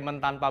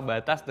entertainment tanpa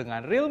batas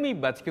dengan realme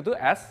Buds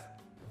Q2s?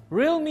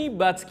 Realme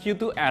Buds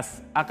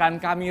Q2s akan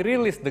kami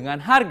rilis dengan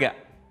harga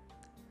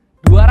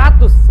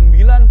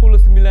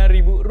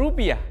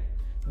Rp299.000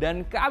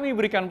 dan kami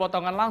berikan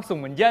potongan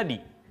langsung menjadi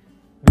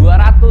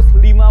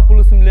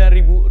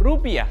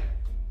Rp259.000.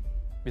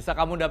 Bisa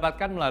kamu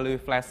dapatkan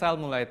melalui flash sale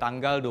mulai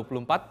tanggal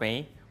 24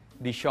 Mei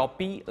di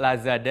Shopee,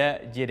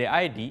 Lazada,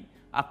 JD.id,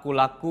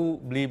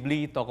 Akulaku,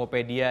 Blibli,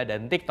 Tokopedia,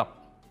 dan TikTok.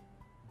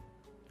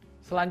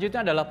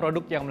 Selanjutnya adalah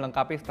produk yang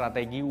melengkapi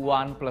strategi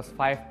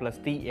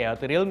 1+5+T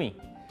AIoT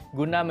Realme,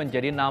 guna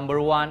menjadi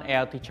 #1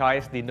 AIoT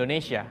choice di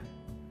Indonesia.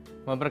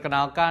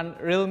 Memperkenalkan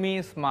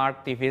Realme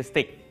Smart TV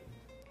Stick.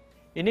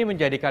 Ini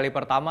menjadi kali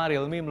pertama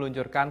Realme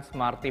meluncurkan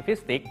Smart TV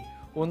Stick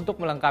untuk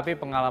melengkapi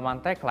pengalaman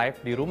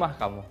TechLife di rumah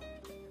kamu.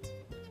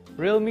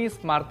 Realme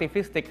Smart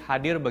TV Stick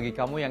hadir bagi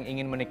kamu yang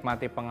ingin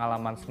menikmati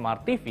pengalaman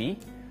Smart TV,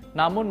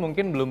 namun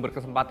mungkin belum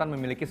berkesempatan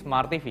memiliki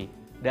Smart TV.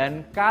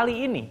 Dan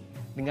kali ini,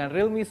 dengan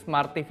Realme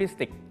Smart TV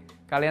Stick,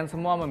 kalian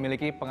semua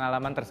memiliki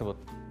pengalaman tersebut.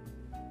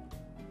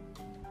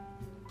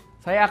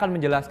 Saya akan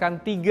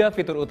menjelaskan 3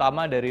 fitur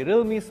utama dari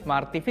Realme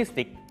Smart TV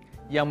Stick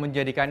yang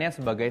menjadikannya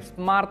sebagai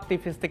Smart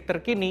TV Stick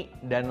terkini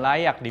dan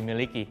layak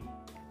dimiliki.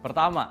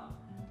 Pertama,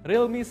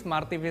 Realme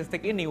Smart TV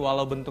Stick ini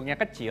walau bentuknya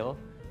kecil,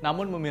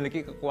 namun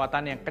memiliki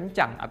kekuatan yang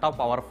kencang atau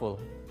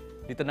powerful.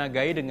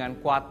 Ditenagai dengan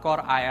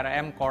quad-core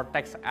ARM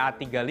Cortex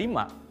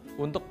A35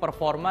 untuk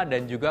performa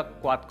dan juga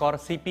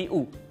quad-core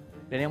CPU.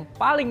 Dan yang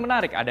paling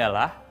menarik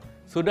adalah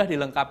sudah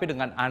dilengkapi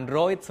dengan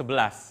Android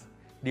 11.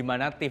 Di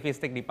mana TV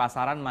Stick di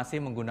pasaran masih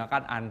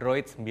menggunakan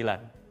Android 9.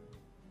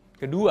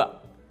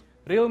 Kedua,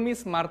 Realme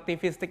Smart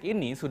TV Stick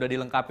ini sudah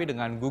dilengkapi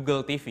dengan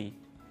Google TV.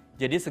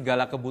 Jadi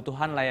segala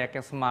kebutuhan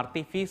layaknya Smart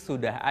TV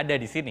sudah ada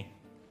di sini.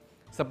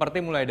 Seperti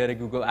mulai dari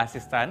Google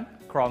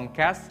Assistant,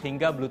 Chromecast,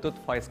 hingga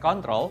Bluetooth Voice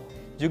Control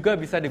juga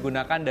bisa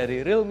digunakan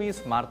dari Realme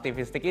Smart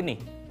TV Stick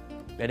ini.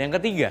 Dan yang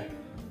ketiga,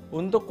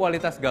 untuk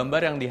kualitas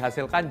gambar yang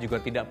dihasilkan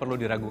juga tidak perlu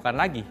diragukan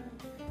lagi.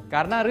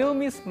 Karena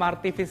Realme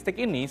Smart TV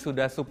Stick ini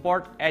sudah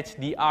support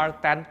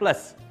HDR10+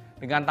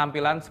 dengan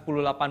tampilan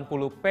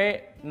 1080p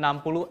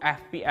 60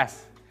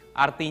 fps.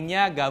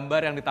 Artinya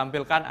gambar yang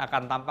ditampilkan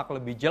akan tampak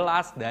lebih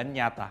jelas dan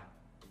nyata.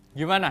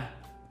 Gimana?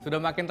 Sudah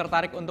makin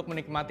tertarik untuk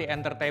menikmati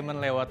entertainment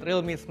lewat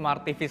Realme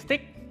Smart TV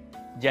Stick?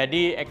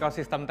 Jadi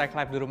ekosistem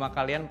TechLife di rumah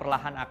kalian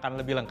perlahan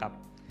akan lebih lengkap.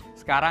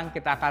 Sekarang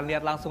kita akan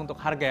lihat langsung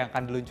untuk harga yang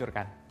akan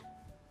diluncurkan.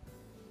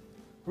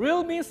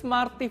 Realme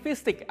Smart TV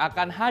Stick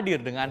akan hadir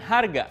dengan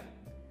harga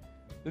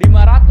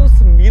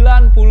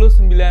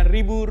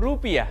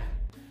Rp599.000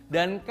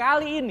 dan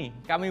kali ini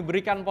kami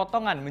berikan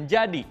potongan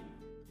menjadi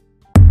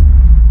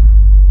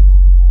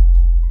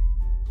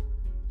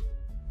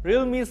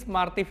Realme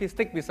Smart TV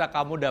Stick bisa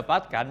kamu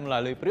dapatkan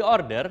melalui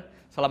pre-order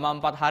selama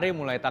 4 hari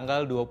mulai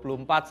tanggal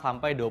 24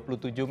 sampai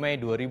 27 Mei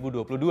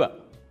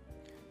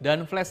 2022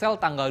 dan flash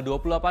sale tanggal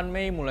 28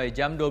 Mei mulai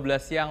jam 12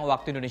 siang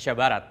waktu Indonesia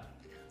Barat.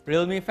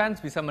 Realme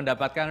fans bisa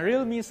mendapatkan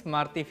Realme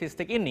Smart TV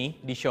Stick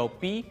ini di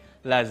Shopee,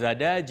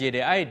 Lazada,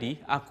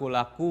 JD.id,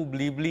 Akulaku,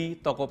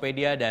 Blibli,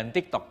 Tokopedia, dan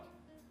TikTok.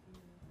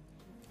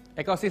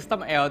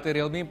 Ekosistem AIoT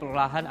Realme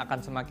perlahan akan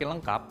semakin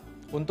lengkap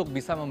untuk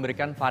bisa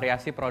memberikan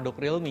variasi produk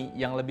Realme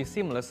yang lebih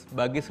seamless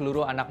bagi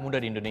seluruh anak muda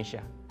di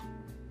Indonesia.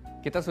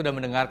 Kita sudah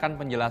mendengarkan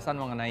penjelasan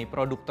mengenai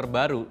produk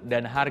terbaru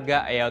dan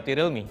harga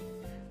AIoT Realme.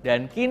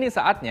 Dan kini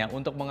saatnya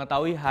untuk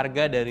mengetahui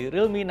harga dari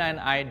Realme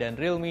 9i dan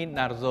Realme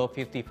Narzo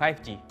 50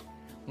 5G.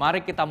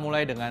 Mari kita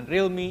mulai dengan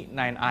Realme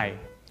 9i.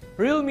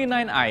 Realme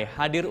 9i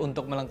hadir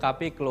untuk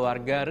melengkapi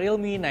keluarga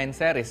Realme 9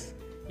 series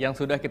yang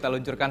sudah kita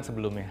luncurkan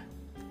sebelumnya.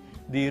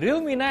 Di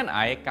Realme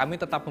 9i,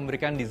 kami tetap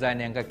memberikan desain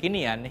yang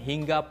kekinian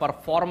hingga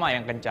performa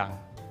yang kencang.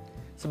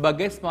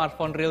 Sebagai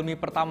smartphone Realme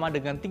pertama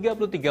dengan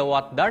 33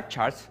 watt dart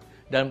charge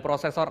dan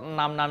prosesor 6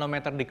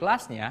 nanometer di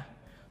kelasnya,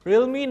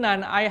 Realme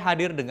 9i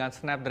hadir dengan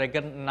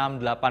Snapdragon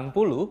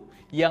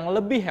 680 yang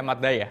lebih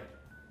hemat daya.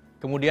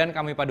 Kemudian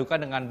kami padukan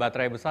dengan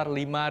baterai besar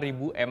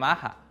 5000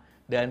 mAh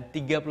dan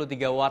 33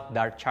 watt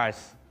dart charge.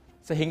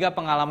 Sehingga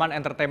pengalaman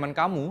entertainment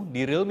kamu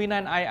di Realme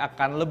 9i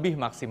akan lebih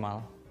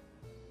maksimal.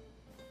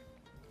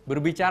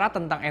 Berbicara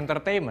tentang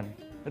entertainment,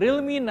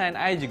 Realme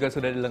 9i juga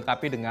sudah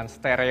dilengkapi dengan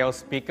stereo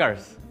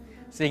speakers,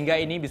 sehingga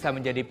ini bisa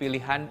menjadi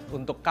pilihan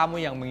untuk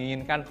kamu yang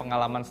menginginkan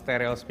pengalaman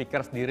stereo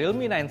speakers di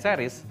Realme 9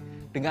 series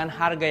dengan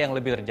harga yang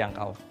lebih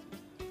terjangkau.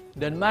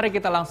 Dan mari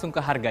kita langsung ke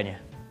harganya.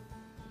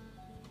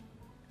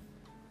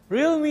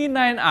 Realme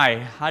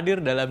 9i hadir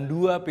dalam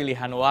dua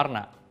pilihan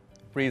warna,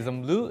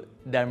 Prism Blue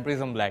dan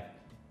Prism Black.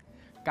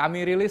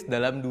 Kami rilis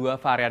dalam dua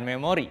varian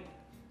memori,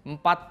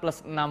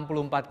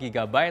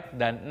 4+64GB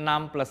dan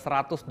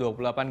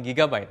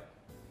 6+128GB.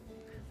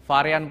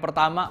 Varian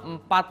pertama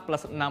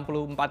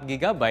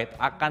 4+64GB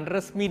akan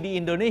resmi di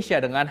Indonesia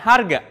dengan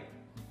harga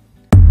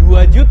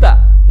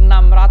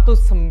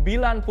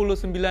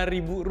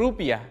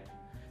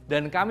Rp2.699.000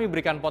 dan kami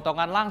berikan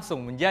potongan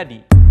langsung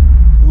menjadi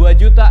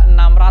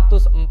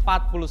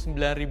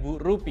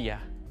Rp2.649.000.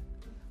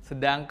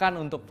 Sedangkan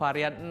untuk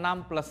varian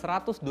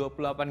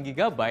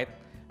 6+128GB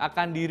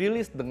akan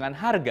dirilis dengan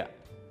harga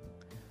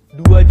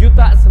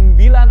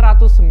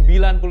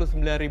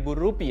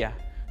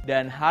Rp2.999.000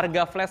 dan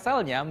harga flash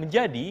sale-nya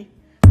menjadi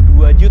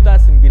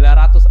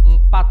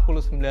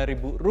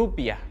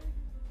Rp2.949.000.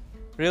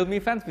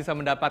 Realme fans bisa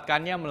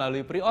mendapatkannya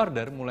melalui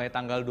pre-order mulai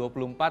tanggal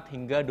 24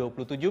 hingga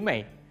 27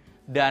 Mei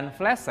dan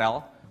flash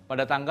sale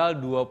pada tanggal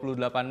 28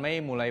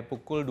 Mei mulai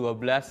pukul 12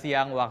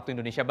 siang waktu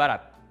Indonesia Barat.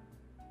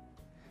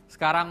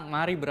 Sekarang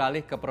mari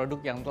beralih ke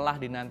produk yang telah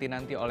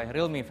dinanti-nanti oleh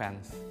Realme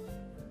fans.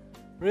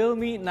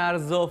 Realme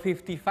Narzo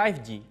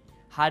 55G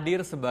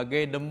hadir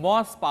sebagai the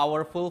most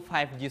powerful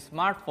 5G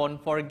smartphone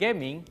for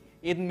gaming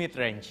in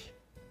mid-range.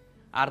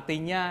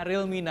 Artinya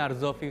Realme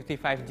Narzo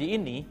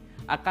 55G ini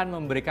akan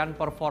memberikan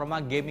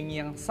performa gaming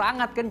yang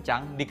sangat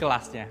kencang di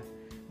kelasnya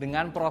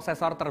dengan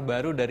prosesor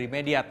terbaru dari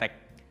MediaTek,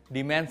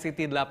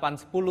 Dimensity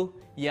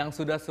 810 yang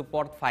sudah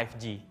support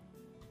 5G.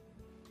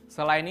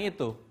 Selain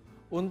itu,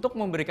 untuk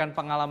memberikan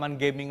pengalaman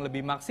gaming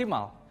lebih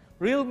maksimal,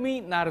 Realme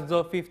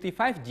Narzo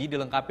 55G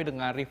dilengkapi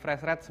dengan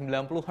refresh rate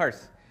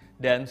 90Hz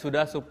dan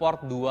sudah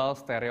support dual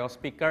stereo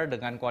speaker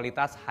dengan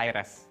kualitas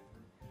high-res.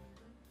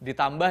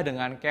 Ditambah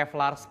dengan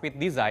Kevlar speed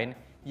design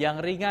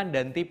yang ringan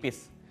dan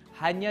tipis,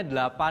 hanya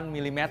 8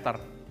 mm.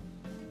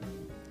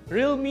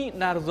 Realme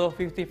Narzo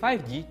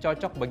 55G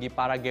cocok bagi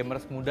para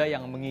gamers muda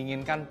yang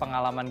menginginkan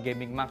pengalaman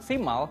gaming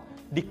maksimal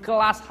di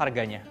kelas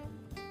harganya.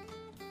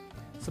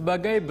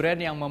 Sebagai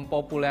brand yang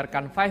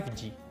mempopulerkan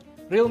 5G,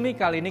 Realme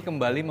kali ini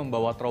kembali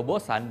membawa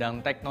terobosan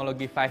dan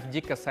teknologi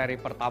 5G ke seri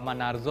pertama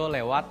Narzo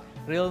lewat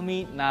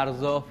Realme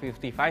Narzo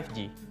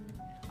 55G.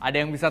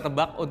 Ada yang bisa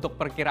tebak untuk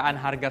perkiraan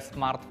harga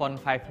smartphone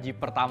 5G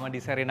pertama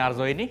di seri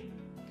Narzo ini?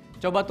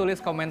 Coba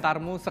tulis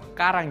komentarmu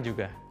sekarang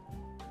juga.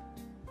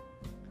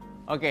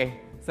 Oke,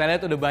 saya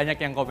lihat udah banyak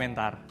yang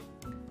komentar.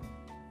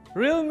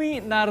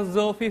 Realme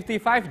Narzo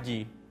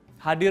 55G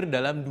hadir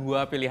dalam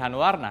dua pilihan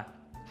warna,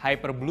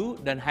 Hyper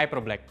Blue dan Hyper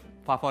Black.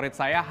 Favorit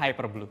saya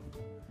Hyper Blue.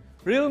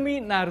 Realme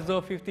Narzo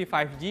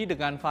 55G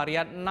dengan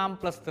varian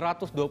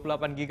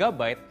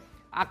 6+128GB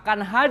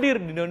akan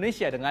hadir di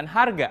Indonesia dengan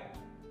harga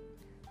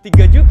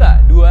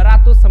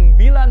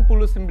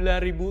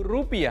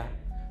Rp3.299.000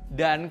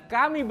 dan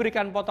kami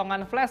berikan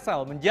potongan flash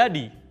sale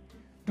menjadi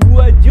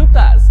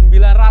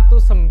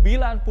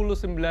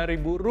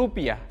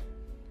Rp2.999.000.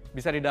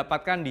 Bisa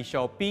didapatkan di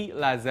Shopee,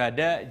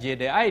 Lazada,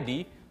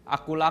 JD.id,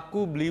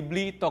 Akulaku,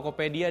 Blibli,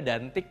 Tokopedia,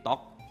 dan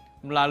TikTok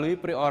melalui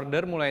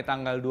pre-order mulai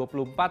tanggal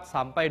 24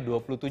 sampai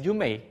 27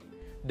 Mei.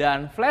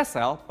 Dan flash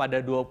sale pada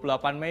 28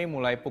 Mei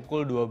mulai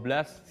pukul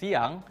 12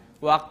 siang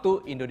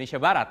waktu Indonesia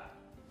Barat.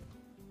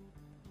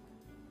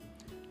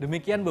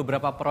 Demikian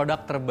beberapa produk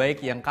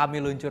terbaik yang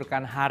kami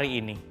luncurkan hari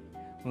ini.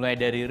 Mulai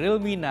dari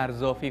Realme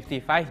Narzo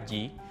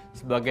 55G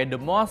sebagai the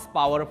most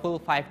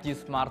powerful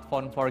 5G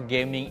smartphone for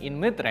gaming in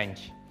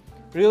mid-range.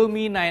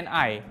 Realme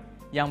 9i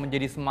yang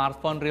menjadi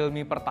smartphone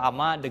Realme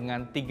pertama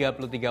dengan 33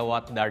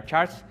 watt dart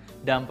charge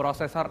dan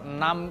prosesor 6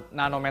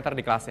 nanometer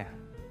di kelasnya.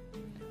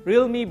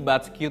 Realme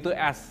Buds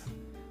Q2s,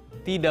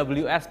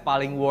 TWS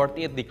paling worth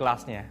it di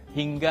kelasnya,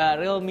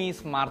 hingga Realme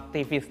Smart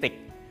TV Stick,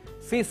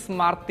 si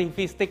Smart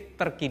TV Stick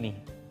terkini.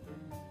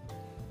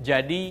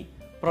 Jadi,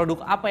 produk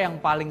apa yang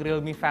paling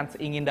Realme fans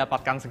ingin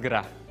dapatkan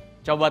segera?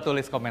 Coba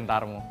tulis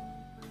komentarmu.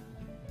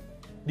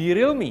 Di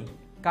Realme,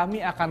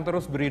 kami akan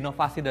terus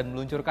berinovasi dan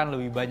meluncurkan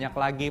lebih banyak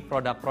lagi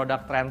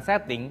produk-produk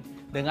trendsetting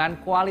dengan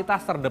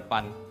kualitas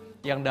terdepan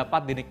yang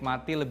dapat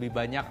dinikmati lebih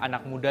banyak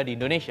anak muda di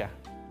Indonesia.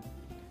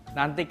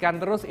 Nantikan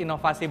terus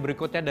inovasi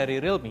berikutnya dari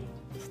Realme.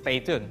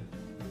 Stay tune.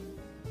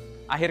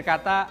 Akhir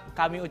kata,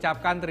 kami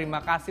ucapkan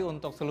terima kasih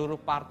untuk seluruh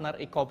partner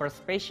e-commerce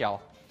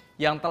spesial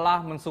yang telah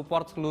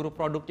mensupport seluruh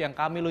produk yang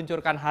kami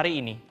luncurkan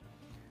hari ini.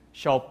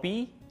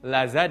 Shopee,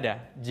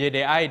 Lazada,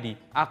 JD.id,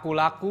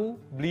 Akulaku,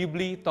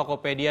 Blibli,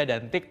 Tokopedia,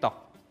 dan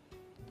TikTok.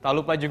 Tak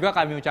lupa juga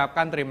kami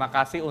ucapkan terima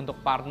kasih untuk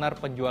partner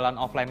penjualan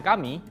offline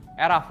kami,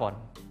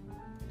 Erafon.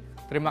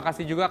 Terima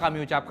kasih juga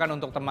kami ucapkan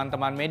untuk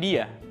teman-teman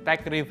media, tech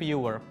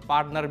reviewer,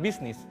 partner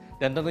bisnis,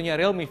 dan tentunya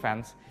Realme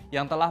fans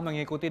yang telah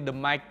mengikuti The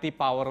Mighty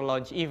Power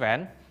Launch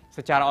Event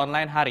secara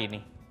online hari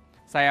ini.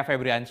 Saya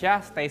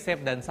Febriansyah, stay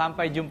safe dan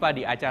sampai jumpa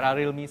di acara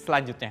Realme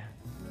selanjutnya.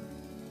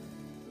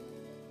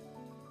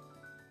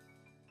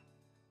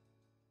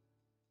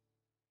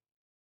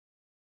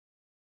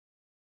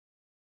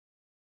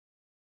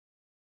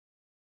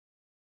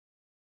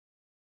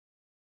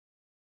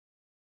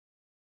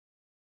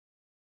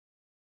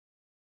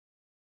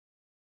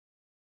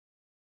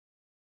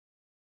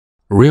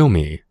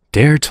 Realme,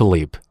 dare to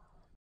leap.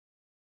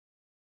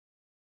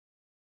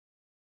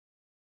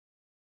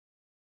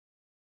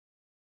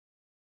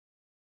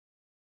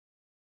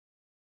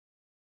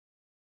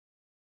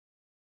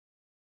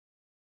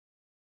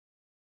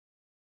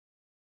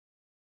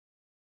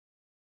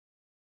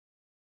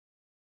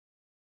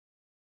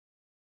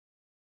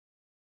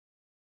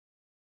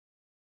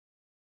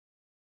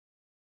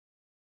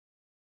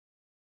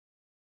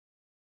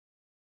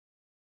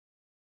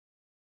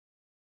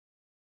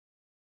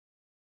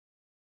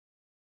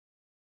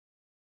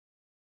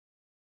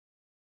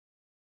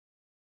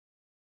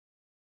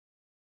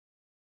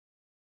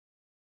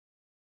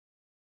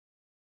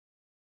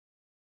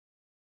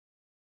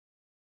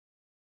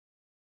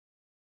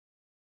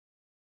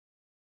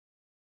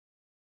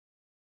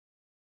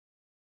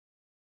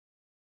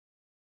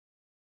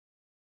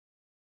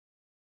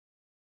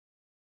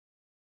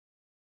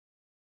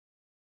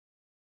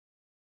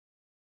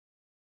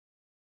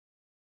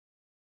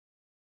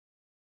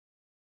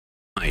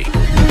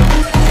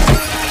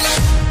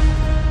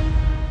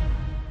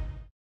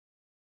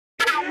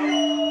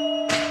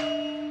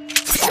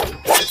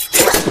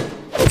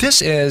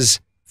 This is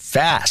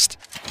fast.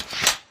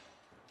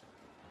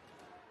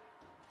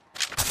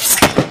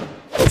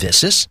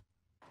 This is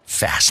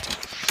fast.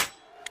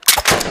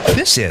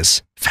 This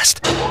is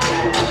fast.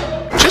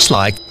 Just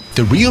like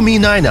the Realme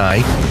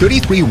 9i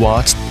 33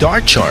 watts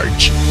dart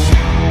charge.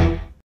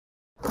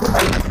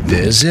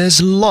 This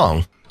is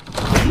long.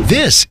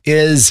 This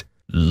is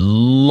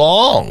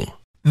long.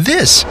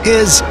 This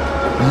is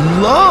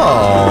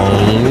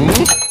long.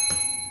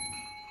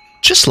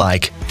 Just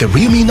like the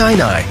Realme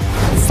 9i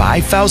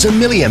 5000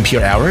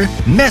 mAh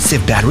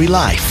massive battery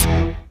life.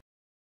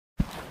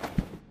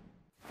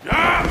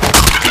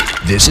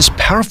 This is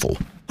powerful.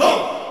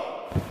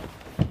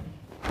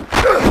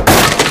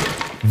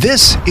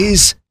 This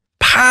is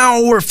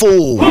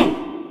powerful.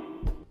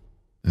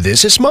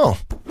 This is small,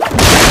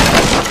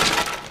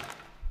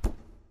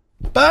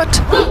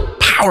 but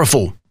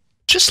powerful.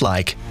 Just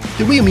like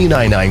the Realme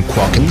 9i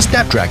Qualcomm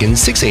Snapdragon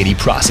 680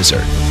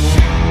 processor.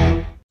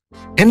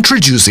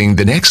 Introducing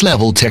the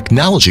next-level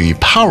technology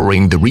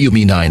powering the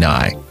Realme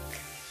 9i.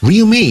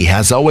 Realme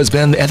has always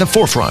been at the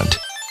forefront,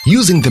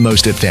 using the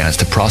most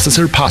advanced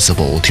processor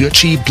possible to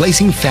achieve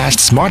blazing fast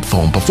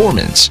smartphone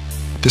performance.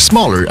 The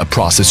smaller a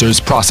processor's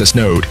process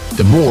node,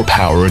 the more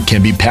power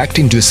can be packed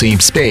into the same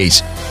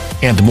space,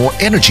 and the more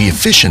energy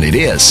efficient it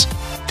is.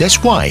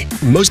 That's why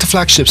most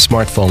flagship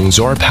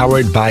smartphones are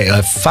powered by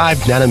a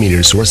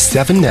 5nm or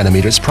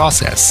 7nm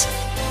process.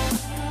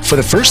 For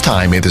the first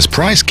time in this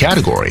price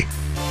category,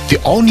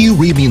 the all-new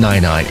Realme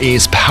 9i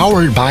is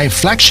powered by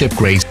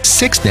flagship-grade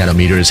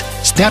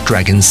 6nm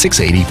Snapdragon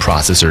 680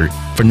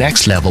 processor for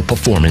next-level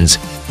performance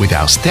with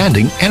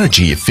outstanding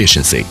energy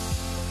efficiency.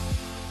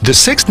 The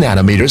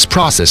 6nm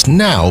process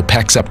now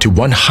packs up to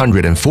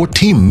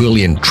 114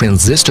 million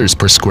transistors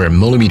per square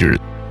millimeter,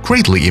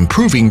 greatly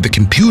improving the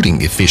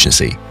computing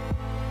efficiency.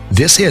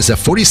 This is a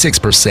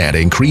 46%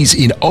 increase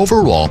in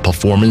overall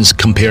performance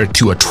compared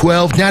to a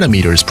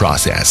 12nm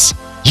process.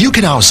 You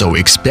can also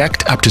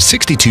expect up to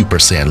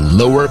 62%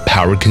 lower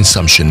power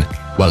consumption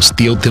while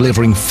still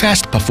delivering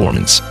fast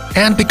performance.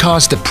 And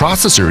because the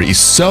processor is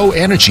so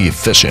energy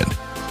efficient,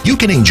 you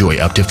can enjoy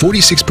up to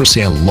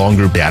 46%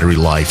 longer battery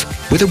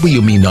life with a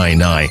Realme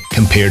 9i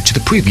compared to the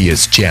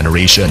previous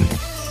generation.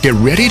 Get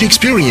ready to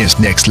experience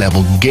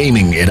next-level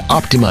gaming at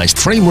optimized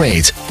frame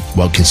rates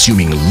while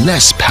consuming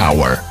less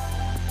power.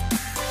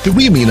 The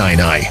Realme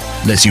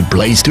 9i lets you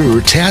blaze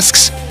through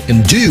tasks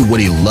and do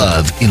what you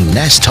love in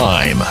less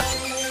time.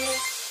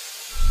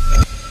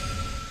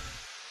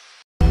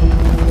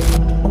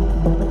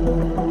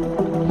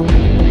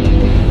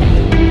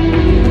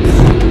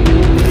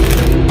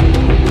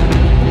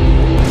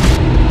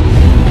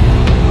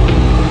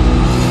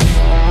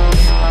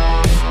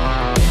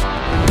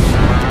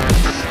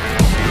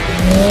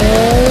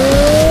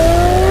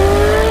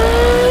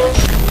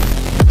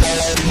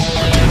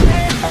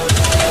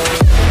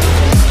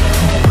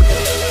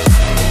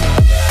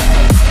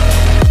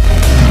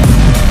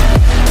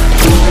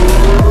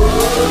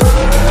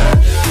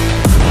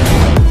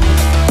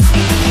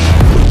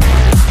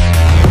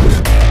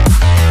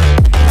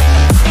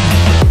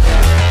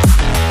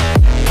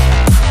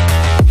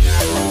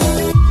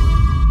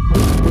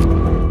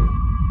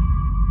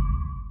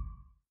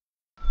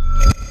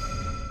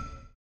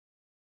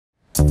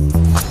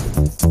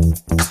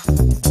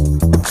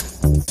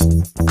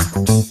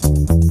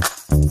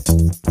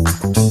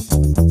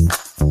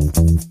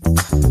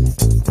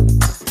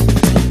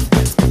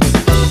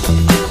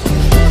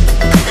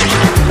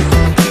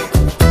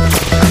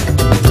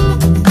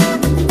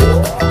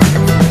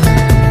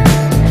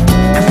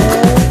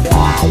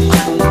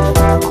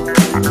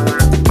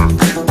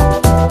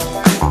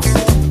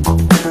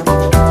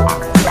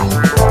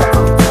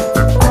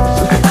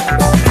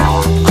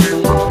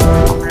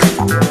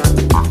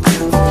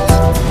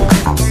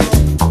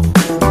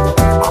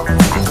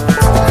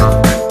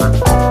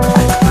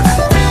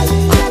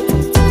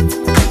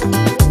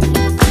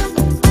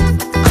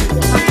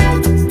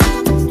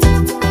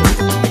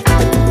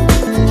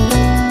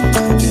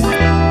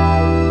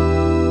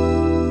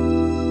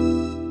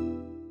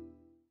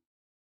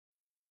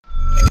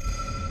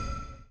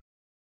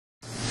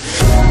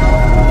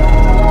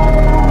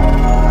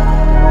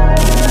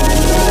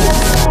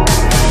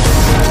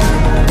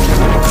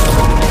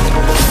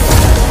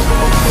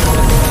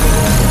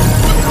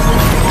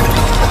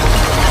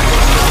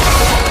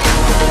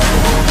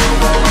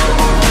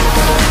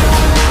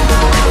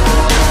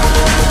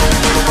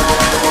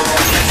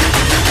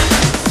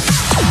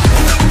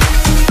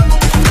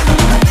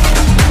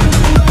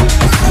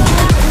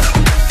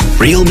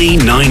 Realme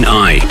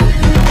 9i.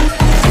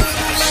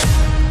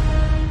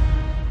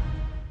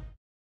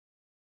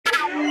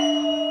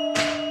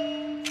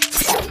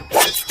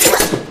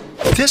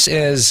 This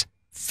is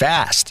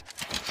fast.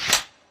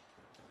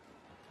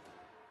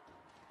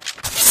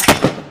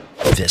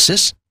 This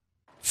is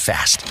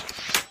fast.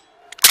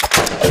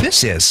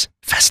 This is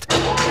fast.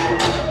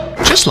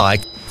 Just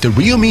like the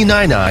realme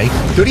 9i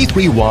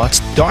 33 watts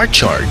dart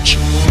charge.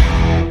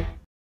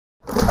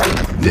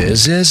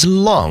 This is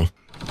long.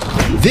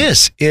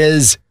 This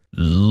is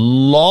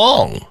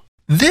long.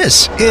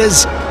 This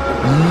is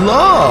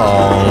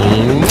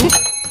long.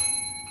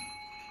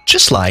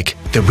 Just like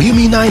the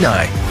realme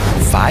 9i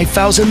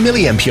 5000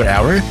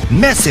 mAh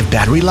massive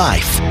battery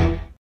life.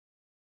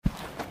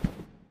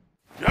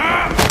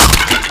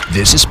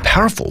 This is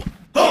powerful.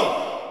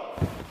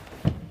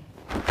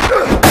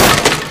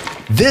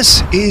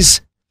 This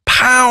is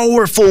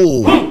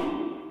powerful.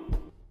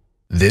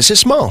 This is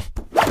small,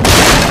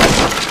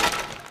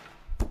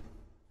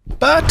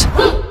 but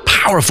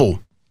powerful,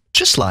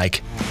 just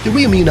like the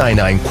realme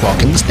 9i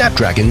Qualcomm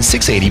Snapdragon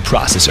 680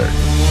 processor.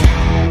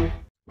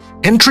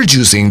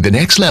 Introducing the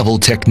next-level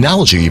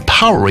technology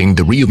powering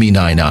the realme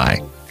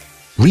 9i.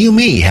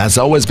 Realme has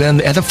always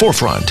been at the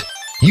forefront,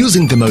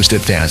 using the most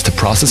advanced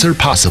processor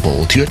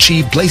possible to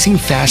achieve blazing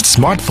fast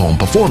smartphone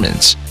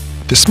performance.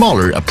 The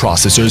smaller a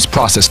processor's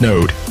process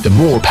node, the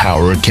more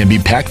power can be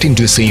packed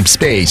into the same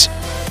space,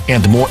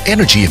 and the more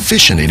energy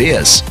efficient it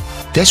is.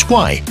 That's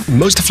why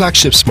most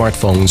flagship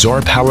smartphones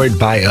are powered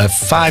by a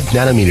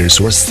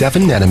 5nm or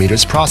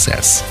 7nm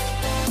process.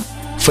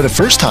 For the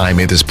first time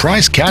in this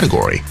price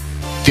category,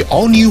 the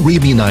all-new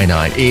realme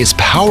 9i is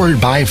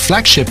powered by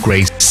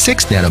flagship-grade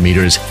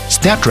 6nm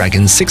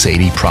Snapdragon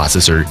 680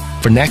 processor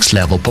for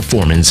next-level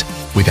performance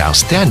with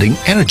outstanding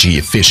energy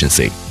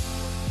efficiency.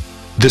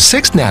 The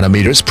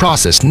 6nm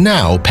process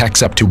now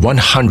packs up to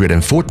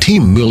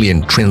 114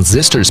 million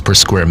transistors per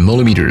square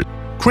millimeter,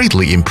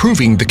 greatly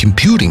improving the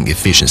computing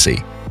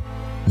efficiency.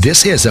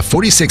 This is a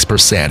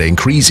 46%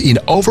 increase in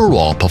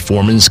overall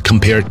performance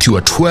compared to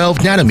a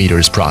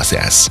 12nm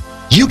process.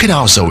 You can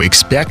also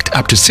expect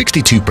up to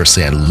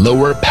 62%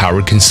 lower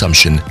power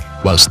consumption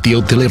while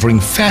still delivering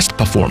fast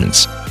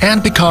performance.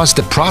 And because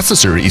the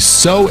processor is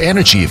so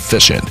energy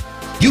efficient,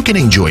 you can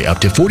enjoy up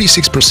to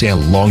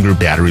 46% longer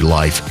battery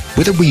life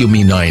with a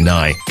realme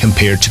 9i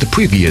compared to the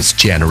previous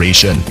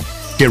generation.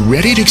 Get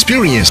ready to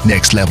experience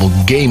next-level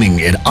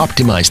gaming and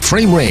optimized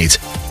frame rates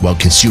while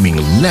consuming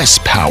less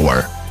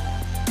power.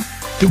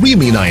 The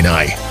realme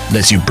 9i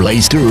lets you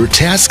blaze through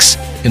tasks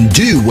and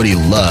do what you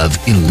love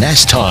in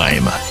less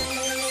time.